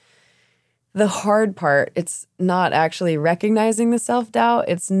the hard part, it's not actually recognizing the self-doubt,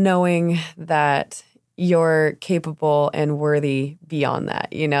 it's knowing that you're capable and worthy beyond that.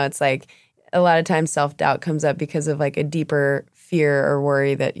 It's like a lot of times self-doubt comes up because of like a deeper fear or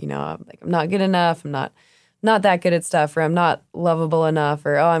worry that, I'm not good enough, I'm not that good at stuff, or I'm not lovable enough,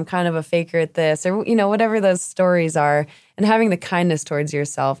 or, oh, I'm kind of a faker at this, or, whatever those stories are. And having the kindness towards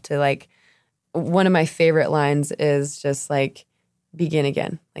yourself to like, one of my favorite lines is just like, begin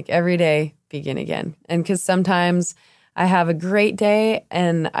again. Like every day, begin again. And because sometimes I have a great day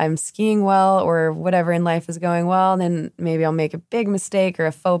and I'm skiing well or whatever in life is going well, and then maybe I'll make a big mistake or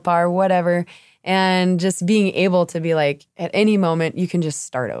a faux pas or whatever. And just being able to be like, at any moment, you can just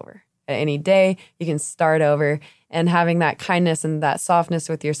start over. At any day, you can start over. And having that kindness and that softness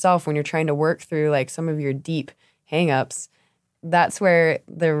with yourself when you're trying to work through like some of your deep hangups, that's where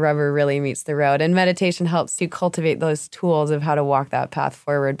the rubber really meets the road. And meditation helps to cultivate those tools of how to walk that path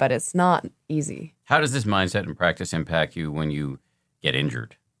forward, but it's not easy. How does this mindset and practice impact you when you get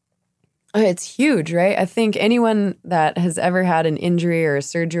injured? It's huge, right? I think anyone that has ever had an injury or a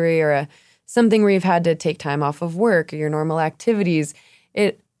surgery or something where you've had to take time off of work or your normal activities,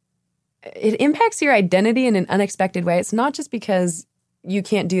 it impacts your identity in an unexpected way. It's not just because you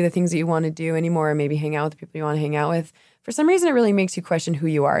can't do the things that you want to do anymore or maybe hang out with the people you want to hang out with. For some reason, it really makes you question who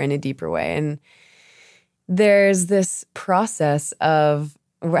you are in a deeper way. And there's this process of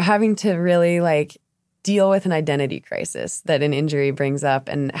having to really like deal with an identity crisis that an injury brings up,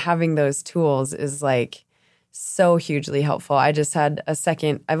 and having those tools is like so hugely helpful. I just had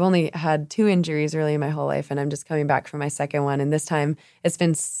I've only had 2 injuries really in my whole life, and I'm just coming back from my second one. And this time it's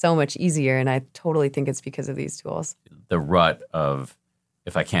been so much easier. And I totally think it's because of these tools. The rut of,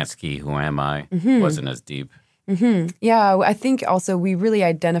 if I can't ski, who am I? Wasn't as deep. Yeah, I think also we really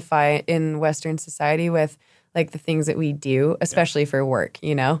identify in Western society with like the things that we do, especially for work,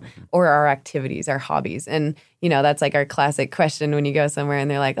 or our activities, our hobbies. And, that's like our classic question when you go somewhere and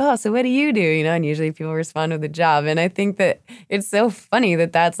they're like, oh, so what do you do? And usually people respond with a job. And I think that it's so funny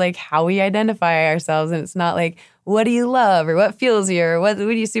that that's like how we identify ourselves. And it's not like, what do you love or what fuels you or what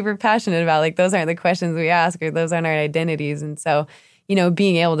are you super passionate about? Like those aren't the questions we ask, or those aren't our identities. And so,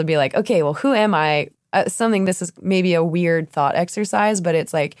 being able to be like, okay, well, who am I? This is maybe a weird thought exercise, but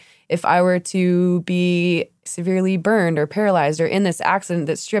it's like, if I were to be severely burned or paralyzed or in this accident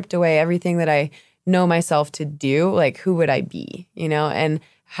that stripped away everything that I know myself to do, like who would I be, and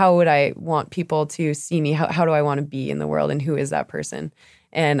how would I want people to see me? How do I want to be in the world, and who is that person?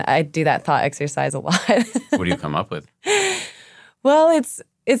 And I do that thought exercise a lot. What do you come up with? Well,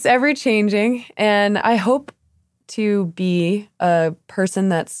 it's ever changing, and I hope to be a person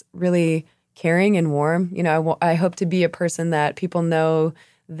that's really caring and warm. I hope to be a person that people know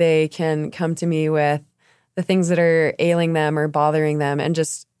they can come to me with the things that are ailing them or bothering them, and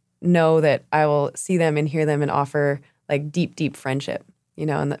just know that I will see them and hear them and offer like deep, deep friendship,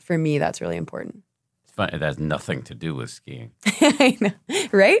 and that for me, that's really important. It's fun. It has nothing to do with skiing. I know,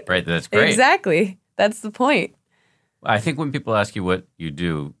 right? Right, that's great. Exactly. That's the point. I think when people ask you what you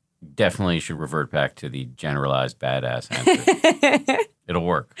do, definitely should revert back to the generalized badass answer. It'll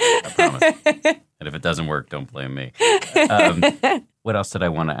work, I promise. And if it doesn't work, don't blame me. What else did I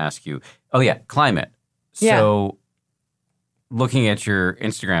want to ask you? Oh, yeah, climate. So looking at your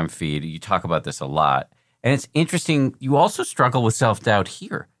Instagram feed, you talk about this a lot. And it's interesting. You also struggle with self-doubt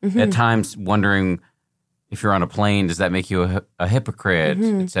here. At times wondering if you're on a plane, does that make you a hypocrite,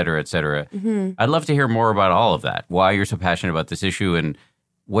 et cetera, et cetera. I'd love to hear more about all of that, why you're so passionate about this issue, and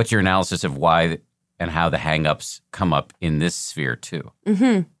what's your analysis of why and how the hang-ups come up in this sphere too.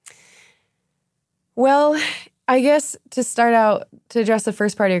 Well, I guess to start out, to address the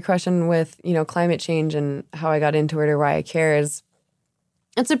first part of your question with, climate change and how I got into it or why I care, is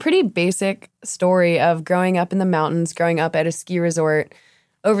it's a pretty basic story of growing up in the mountains, growing up at a ski resort.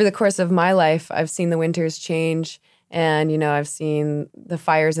 Over the course of my life, I've seen the winters change, and, I've seen the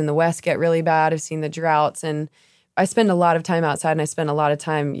fires in the West get really bad. I've seen the droughts, and I spend a lot of time outside, and I spend a lot of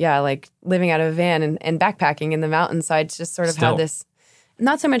time, like living out of a van and backpacking in the mountains. So I just sort of had this,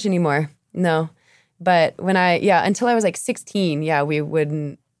 not so much anymore, no. But when until I was like 16, we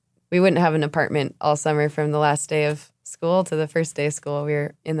wouldn't have an apartment all summer from the last day of school to the first day of school. We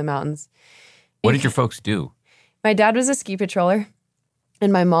were in the mountains. What did your folks do? My dad was a ski patroller,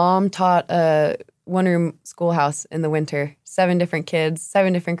 and my mom taught a one-room schoolhouse in the winter. 7 different kids,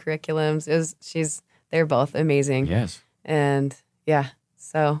 7 different curriculums. They're both amazing. Yes. And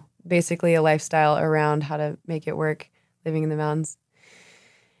so basically a lifestyle around how to make it work living in the mountains.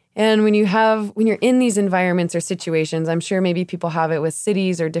 And when you're in these environments or situations, I'm sure maybe people have it with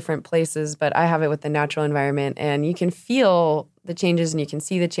cities or different places, but I have it with the natural environment, and you can feel the changes and you can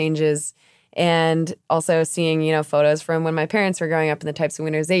see the changes. And also seeing, photos from when my parents were growing up and the types of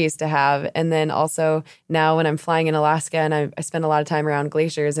winters they used to have. And then also now when I'm flying in Alaska and I spend a lot of time around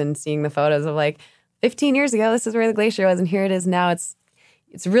glaciers and seeing the photos of like 15 years ago, this is where the glacier was and here it is now. It's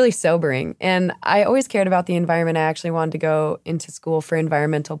really sobering. And I always cared about the environment. I actually wanted to go into school for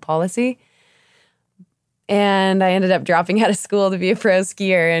environmental policy. And I ended up dropping out of school to be a pro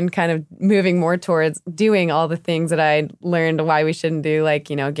skier and kind of moving more towards doing all the things that I learned why we shouldn't do, like,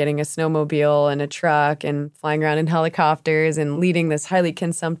 getting a snowmobile and a truck and flying around in helicopters and leading this highly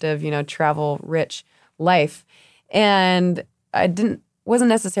consumptive, travel-rich life. And I wasn't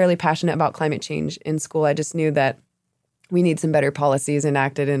necessarily passionate about climate change in school. I just knew that we need some better policies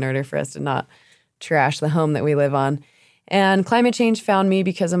enacted in order for us to not trash the home that we live on. And climate change found me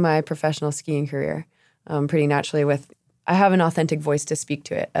because of my professional skiing career. Pretty naturally with I have an authentic voice to speak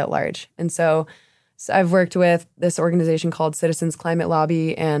to it at large. And so I've worked with this organization called Citizens Climate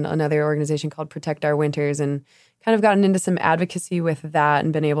Lobby and another organization called Protect Our Winters, and kind of gotten into some advocacy with that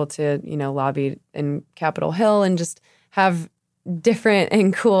and been able to, lobby in Capitol Hill and just have different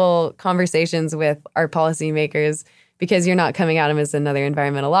and cool conversations with our policymakers, because you're not coming at them as another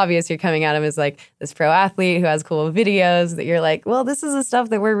environmental lobbyist. You're coming at them as like this pro athlete who has cool videos that you're like, well, this is the stuff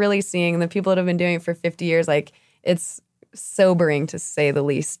that we're really seeing. And the people that have been doing it for 50 years, like, it's sobering to say the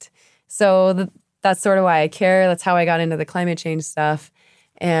least. So that's sort of why I care. That's how I got into the climate change stuff.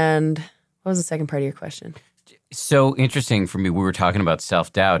 And what was the second part of your question? So interesting for me. We were talking about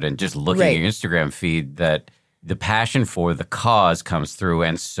self-doubt and just looking at your Instagram feed, that the passion for the cause comes through,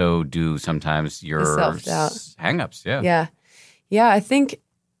 and so do sometimes your self-doubt, hang-ups. Yeah. I think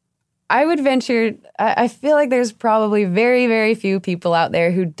I would venture, I feel like there's probably very, very few people out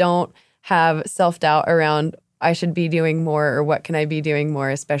there who don't have self-doubt around I should be doing more, or what can I be doing more,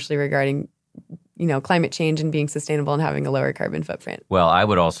 especially regarding, climate change and being sustainable and having a lower carbon footprint. Well, I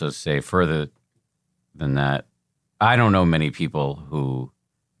would also say further than that, I don't know many people who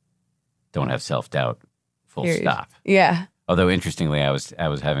don't have self-doubt. Full stop. Yeah. Although interestingly, I was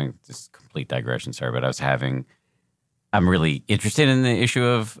having this complete digression. Sorry, but I'm really interested in the issue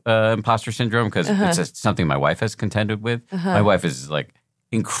of imposter syndrome, because it's something my wife has contended with. My wife is like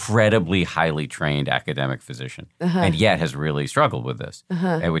incredibly highly trained academic physician, and yet has really struggled with this,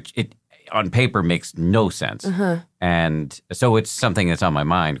 which it on paper makes no sense. And so it's something that's on my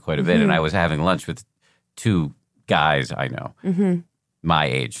mind quite a bit. And I was having lunch with two guys I know, my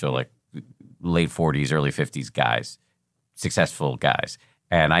age, so like late 40s, early 50s guys, successful guys.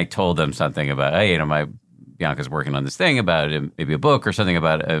 And I told them something about, hey, Bianca's working on this thing about maybe a book or something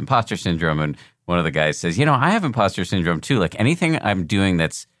about imposter syndrome. And one of the guys says, I have imposter syndrome too. Like anything I'm doing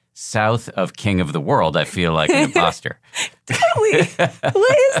that's south of King of the World, I feel like an imposter. Totally. What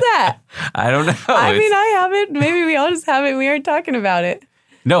is that? I don't know. I haven't. Maybe we all just haven't. We aren't talking about it.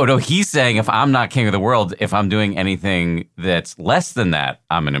 No, he's saying if I'm not king of the world, if I'm doing anything that's less than that,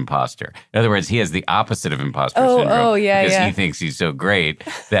 I'm an imposter. In other words, he has the opposite of imposter syndrome. Because he thinks he's so great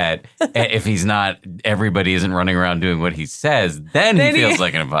that if he's not, everybody isn't running around doing what he says, then he feels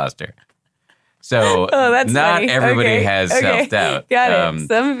like an imposter. So not funny. everybody has self-doubt. Got it.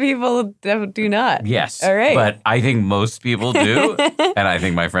 Some people do not. Yes. All right. But I think most people do. And I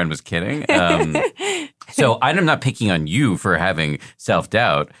think my friend was kidding. So I'm not picking on you for having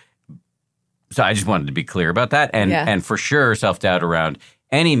self-doubt. So I just wanted to be clear about that. And for sure, self-doubt around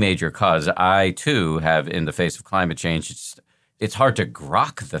any major cause. I, too, have in the face of climate change. It's hard to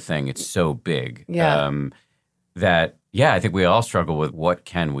grok the thing. It's so big. I think we all struggle with what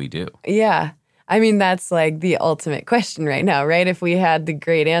can we do? Yeah. I mean, that's like the ultimate question right now, right? If we had the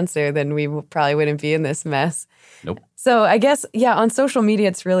great answer, then we probably wouldn't be in this mess. Nope. So I guess, on social media,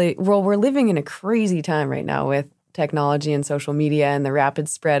 it's really, we're living in a crazy time right now with technology and social media and the rapid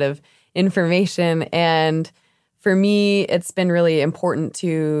spread of information. And for me, it's been really important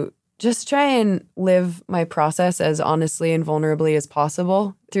to just try and live my process as honestly and vulnerably as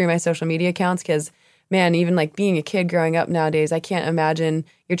possible through my social media accounts, because man, even like being a kid growing up nowadays, I can't imagine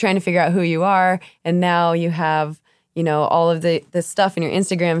you're trying to figure out who you are. And now you have, all of the stuff in your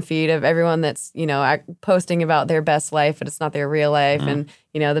Instagram feed of everyone that's, posting about their best life, but it's not their real life. And,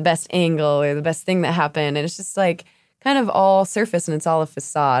 the best angle or the best thing that happened. And it's just like kind of all surface and it's all a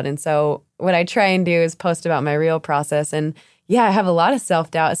facade. And so what I try and do is post about my real process. And I have a lot of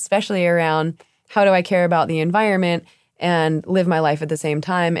self-doubt, especially around how do I care about the environment and live my life at the same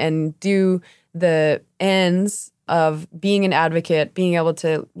time and do the ends of being an advocate, being able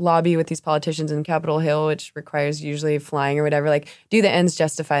to lobby with these politicians in Capitol Hill, which requires usually flying or whatever, like do the ends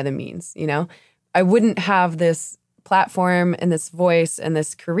justify the means, I wouldn't have this platform and this voice and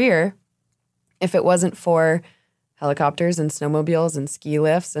this career if it wasn't for helicopters and snowmobiles and ski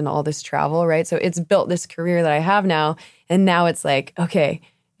lifts and all this travel, right? So it's built this career that I have now. And now it's like, okay,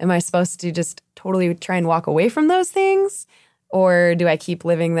 am I supposed to just totally try and walk away from those things? Or do I keep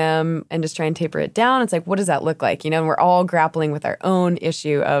living them and just try and taper it down? It's like, what does that look like? And we're all grappling with our own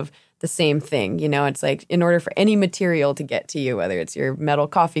issue of the same thing. It's like in order for any material to get to you, whether it's your metal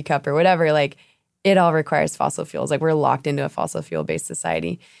coffee cup or whatever, like it all requires fossil fuels. Like we're locked into a fossil fuel-based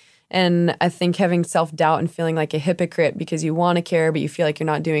society. And I think having self-doubt and feeling like a hypocrite because you want to care, but you feel like you're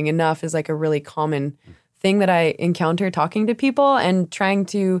not doing enough is like a really common thing that I encounter talking to people, and trying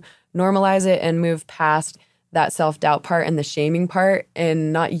to normalize it and move past that self-doubt part and the shaming part,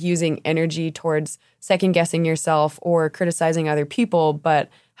 and not using energy towards second-guessing yourself or criticizing other people, but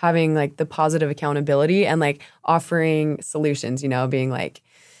having like the positive accountability and like offering solutions, being like,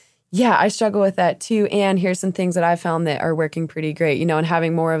 Yeah, I struggle with that too. And here's some things that I found that are working pretty great, and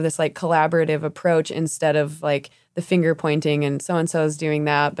having more of this like collaborative approach instead of like the finger pointing and so is doing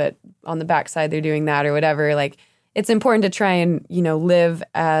that, but on the backside they're doing that or whatever. Like it's important to try and,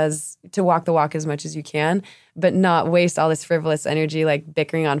 to walk the walk as much as you can, but not waste all this frivolous energy like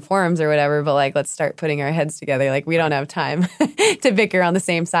bickering on forums or whatever. But like, let's start putting our heads together. Like we don't have time to bicker on the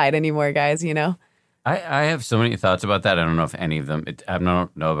same side anymore, guys, I have so many thoughts about that. I don't know if any of them, I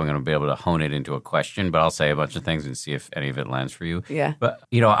don't know if I'm going to be able to hone it into a question, but I'll say a bunch of things and see if any of it lands for you. Yeah. But,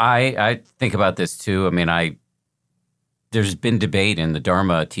 I think about this too. I mean, there's been debate in the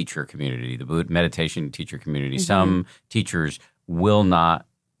Dharma teacher community, the Buddha meditation teacher community. Mm-hmm. Some teachers will not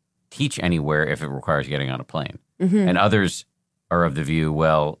teach anywhere if it requires getting on a plane. Mm-hmm. And others are of the view,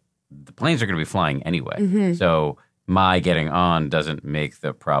 well, the planes are going to be flying anyway. Mm-hmm. So my getting on doesn't make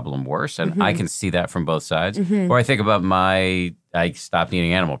the problem worse. And mm-hmm. I can see that from both sides. Mm-hmm. Or I think about I stopped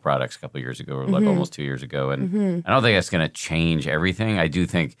eating animal products a couple of years ago, or like almost 2 years ago. And I don't think that's going to change everything. I do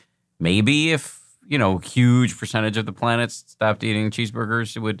think maybe if, huge percentage of the planet stopped eating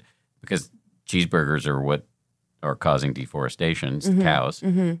cheeseburgers, it would, because cheeseburgers are what are causing deforestation, cows,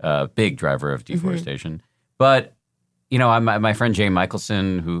 big driver of deforestation. But, my friend Jay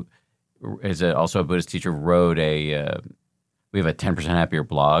Michelson, who is also a Buddhist teacher, wrote we have a 10% Happier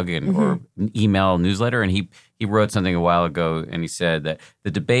blog or email newsletter, and he wrote something a while ago, and he said that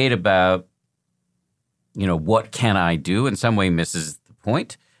the debate about, what can I do in some way misses the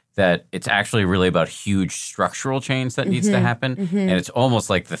point, that it's actually really about huge structural change that needs to happen. And it's almost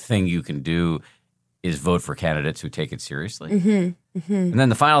like the thing you can do is vote for candidates who take it seriously. And then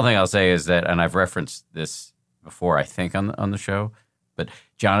the final thing I'll say is that, and I've referenced this before, I think, on the show, but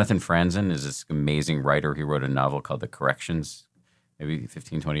Jonathan Franzen is this amazing writer. He wrote a novel called The Corrections, maybe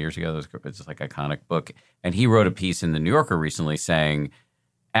 15, 20 years ago. It's just like an iconic book. And he wrote a piece in The New Yorker recently saying,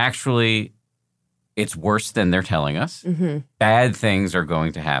 actually, it's worse than they're telling us. Bad things are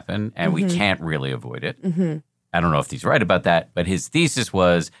going to happen, and we can't really avoid it. I don't know if he's right about that, but his thesis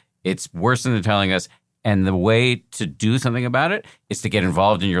was it's worse than they're telling us, and the way to do something about it is to get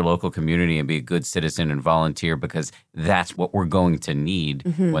involved in your local community and be a good citizen and volunteer, because that's what we're going to need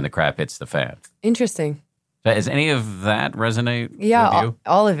when the crap hits the fan. Interesting. Does any of that resonate with you?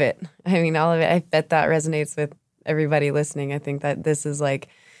 All of it. I mean, all of it. I bet that resonates with everybody listening. I think that this is like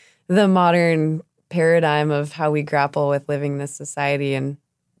the modern paradigm of how we grapple with living this society and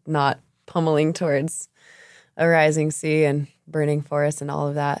not pummeling towards a rising sea and burning forests and all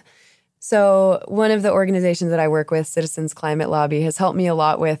of that. So one of the organizations that I work with, Citizens Climate Lobby, has helped me a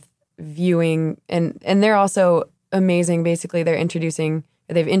lot with viewing, and they're also amazing. Basically, they've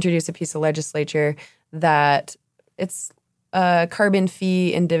introduced a piece of legislature that it's a carbon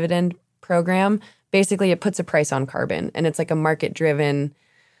fee and dividend program. Basically, it puts a price on carbon, and it's like a market-driven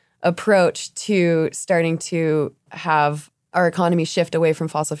approach to starting to have our economy shift away from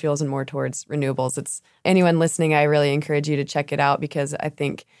fossil fuels and more towards renewables. It's anyone listening, I really encourage you to check it out, because I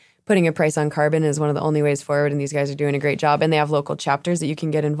think putting a price on carbon is one of the only ways forward, and these guys are doing a great job, and they have local chapters that you can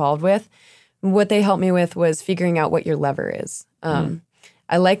get involved with. What they helped me with was figuring out what your lever is.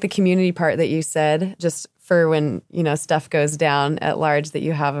 I like the community part that you said, just for when, stuff goes down at large, that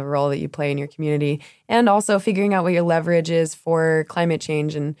you have a role that you play in your community, and also figuring out what your leverage is for climate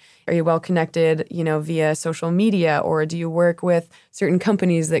change. And are you well connected, via social media, or do you work with certain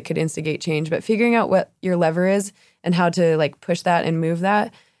companies that could instigate change? But figuring out what your lever is and how to like push that and move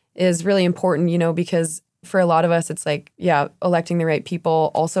that is really important, because for a lot of us, it's like, electing the right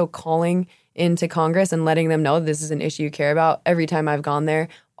people, also calling into Congress and letting them know this is an issue you care about. Every time I've gone there,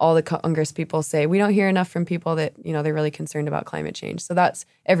 all the Congress people say, we don't hear enough from people that, they're really concerned about climate change. So that's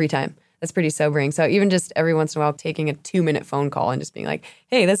every time. That's pretty sobering. So even just every once in a while, taking a 2-minute phone call and just being like,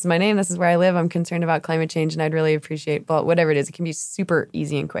 hey, this is my name. This is where I live. I'm concerned about climate change, and I'd really appreciate, but whatever it is, it can be super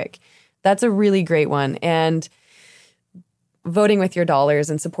easy and quick. That's a really great one. And voting with your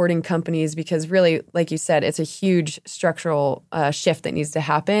dollars and supporting companies, because really, like you said, it's a huge structural shift that needs to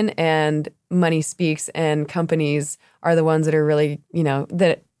happen, and money speaks, and companies are the ones that are really,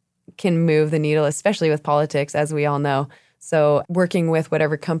 that can move the needle, especially with politics, as we all know. So working with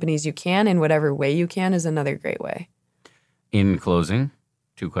whatever companies you can in whatever way you can is another great way. In closing,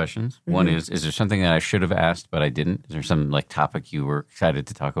 2 questions. One is there something that I should have asked but I didn't? Is there some topic you were excited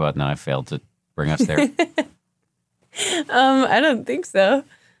to talk about and I failed to bring us there? I don't think so.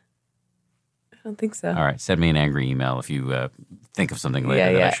 All right. Send me an angry email if you think of something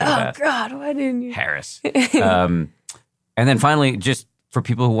later that I should have asked. Oh, God, why didn't you? Harris. And then finally, just for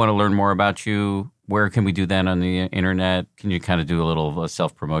people who want to learn more about you, where can we do that on the internet? Can you kind of do a little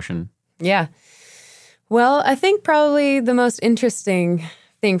self-promotion? Yeah. Well, I think probably the most interesting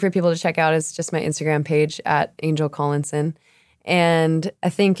thing for people to check out is just my Instagram page at Angel Collinson. And I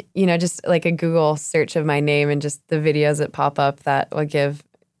think, just like a Google search of my name and just the videos that pop up, that will give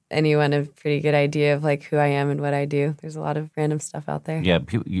anyone a pretty good idea of like who I am and what I do. There's a lot of random stuff out there. Yeah,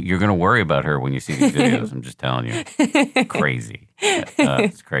 you're going to worry about her when you see these videos. I'm just telling you. Crazy.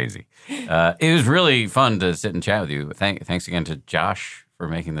 It's crazy. It was really fun to sit and chat with you. Thanks again to Josh for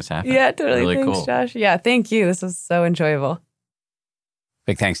making this happen. Yeah, totally. Really Thanks, cool. Josh. Yeah, thank you. This was so enjoyable.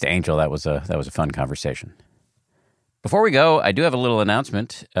 Big thanks to Angel. That was a fun conversation. Before we go, I do have a little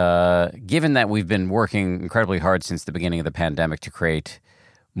announcement. Given that we've been working incredibly hard since the beginning of the pandemic to create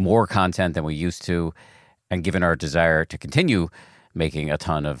more content than we used to, and given our desire to continue making a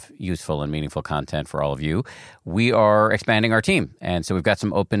ton of useful and meaningful content for all of you, we are expanding our team. And so we've got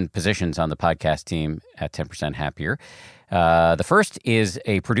some open positions on the podcast team at 10% Happier. The first is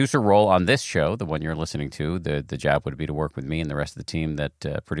a producer role on this show, the one you're listening to. The job would be to work with me and the rest of the team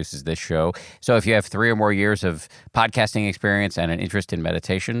that produces this show. So if you have 3 or more years of podcasting experience and an interest in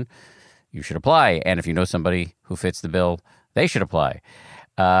meditation, you should apply. And if you know somebody who fits the bill, they should apply.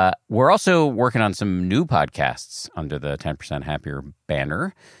 We're also working on some new podcasts under the 10% Happier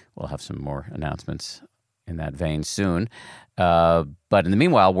banner. We'll have some more announcements in that vein soon. But in the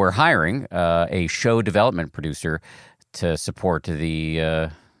meanwhile, we're hiring a show development producer to support the,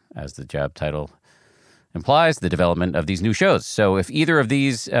 as the job title implies, the development of these new shows. So if either of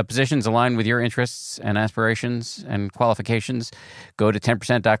these positions align with your interests and aspirations and qualifications, go to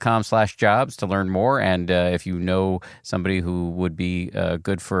 10%.com/jobs to learn more. And if you know somebody who would be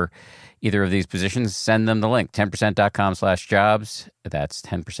good for either of these positions, send them the link, 10%.com/jobs. That's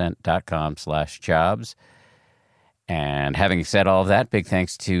 10%.com/jobs. And having said all of that, big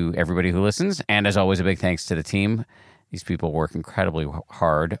thanks to everybody who listens. And as always, a big thanks to the team. These people work incredibly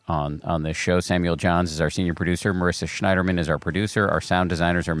hard on this show. Samuel Johns is our senior producer. Marissa Schneiderman is our producer. Our sound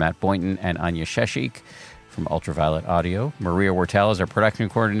designers are Matt Boynton and Anya Sheshik from Ultraviolet Audio. Maria Wortel is our production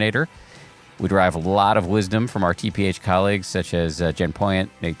coordinator. We derive a lot of wisdom from our TPH colleagues, such as Jen Poyant,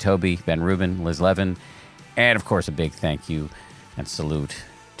 Nate Toby, Ben Rubin, Liz Levin. And, of course, a big thank you and salute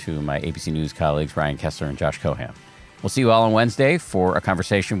to my ABC News colleagues, Ryan Kessler and Josh Coham. We'll see you all on Wednesday for a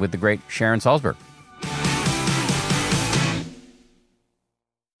conversation with the great Sharon Salzberg.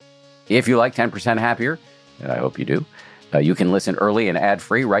 If you like 10% Happier, and I hope you do, you can listen early and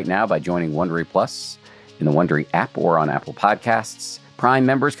ad-free right now by joining Wondery Plus in the Wondery app or on Apple Podcasts. Prime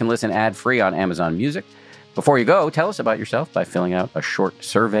members can listen ad-free on Amazon Music. Before you go, tell us about yourself by filling out a short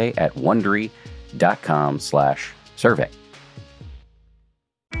survey at Wondery.com/survey.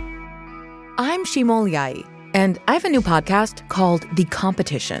 I'm Shimol Yai, and I have a new podcast called The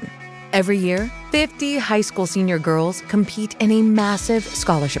Competition. Every year, 50 high school senior girls compete in a massive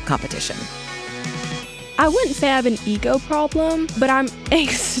scholarship competition. I wouldn't say I have an ego problem, but I'm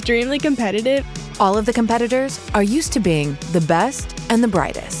extremely competitive. All of the competitors are used to being the best and the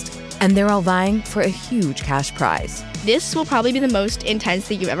brightest, and they're all vying for a huge cash prize. This will probably be the most intense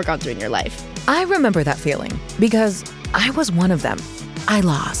thing you've ever gone through in your life. I remember that feeling because I was one of them. I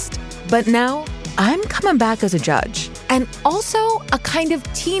lost. But now, I'm coming back as a judge and also a kind of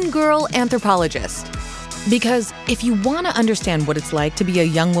teen girl anthropologist. Because if you want to understand what it's like to be a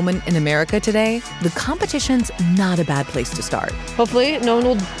young woman in America today, the competition's not a bad place to start. Hopefully, no one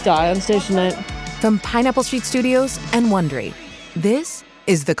will die on stage tonight. From Pineapple Street Studios and Wondery, this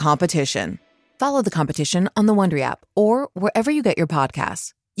is The Competition. Follow The Competition on the Wondery app or wherever you get your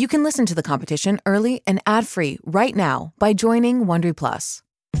podcasts. You can listen to The Competition early and ad-free right now by joining Wondery Plus.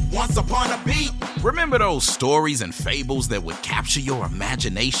 Once upon a beat. Remember those stories and fables that would capture your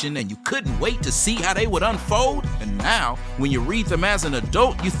imagination and you couldn't wait to see how they would unfold? And now, when you read them as an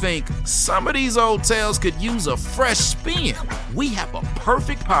adult, you think, some of these old tales could use a fresh spin. We have a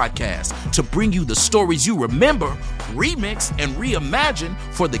perfect podcast to bring you the stories you remember, remix, and reimagine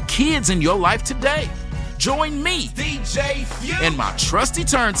for the kids in your life today. Join me, DJ Few, and my trusty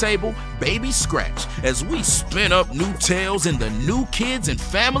turntable, Baby Scratch, as we spin up new tales in the New Kids and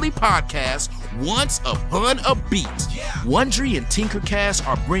Family podcast, Once Upon a Beat. Wondery and Tinkercast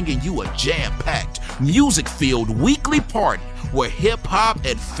are bringing you a jam-packed, music-filled weekly party where hip-hop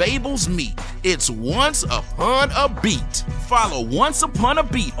and fables meet. It's Once Upon a Beat. Follow Once Upon a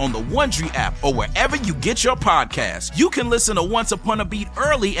Beat on the Wondery app or wherever you get your podcasts. You can listen to Once Upon a Beat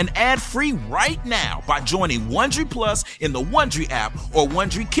early and ad-free right now by joining Wondery Plus in the Wondery app or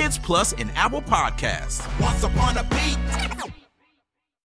Wondery Kids Plus in Apple Podcasts. Once Upon a Beat.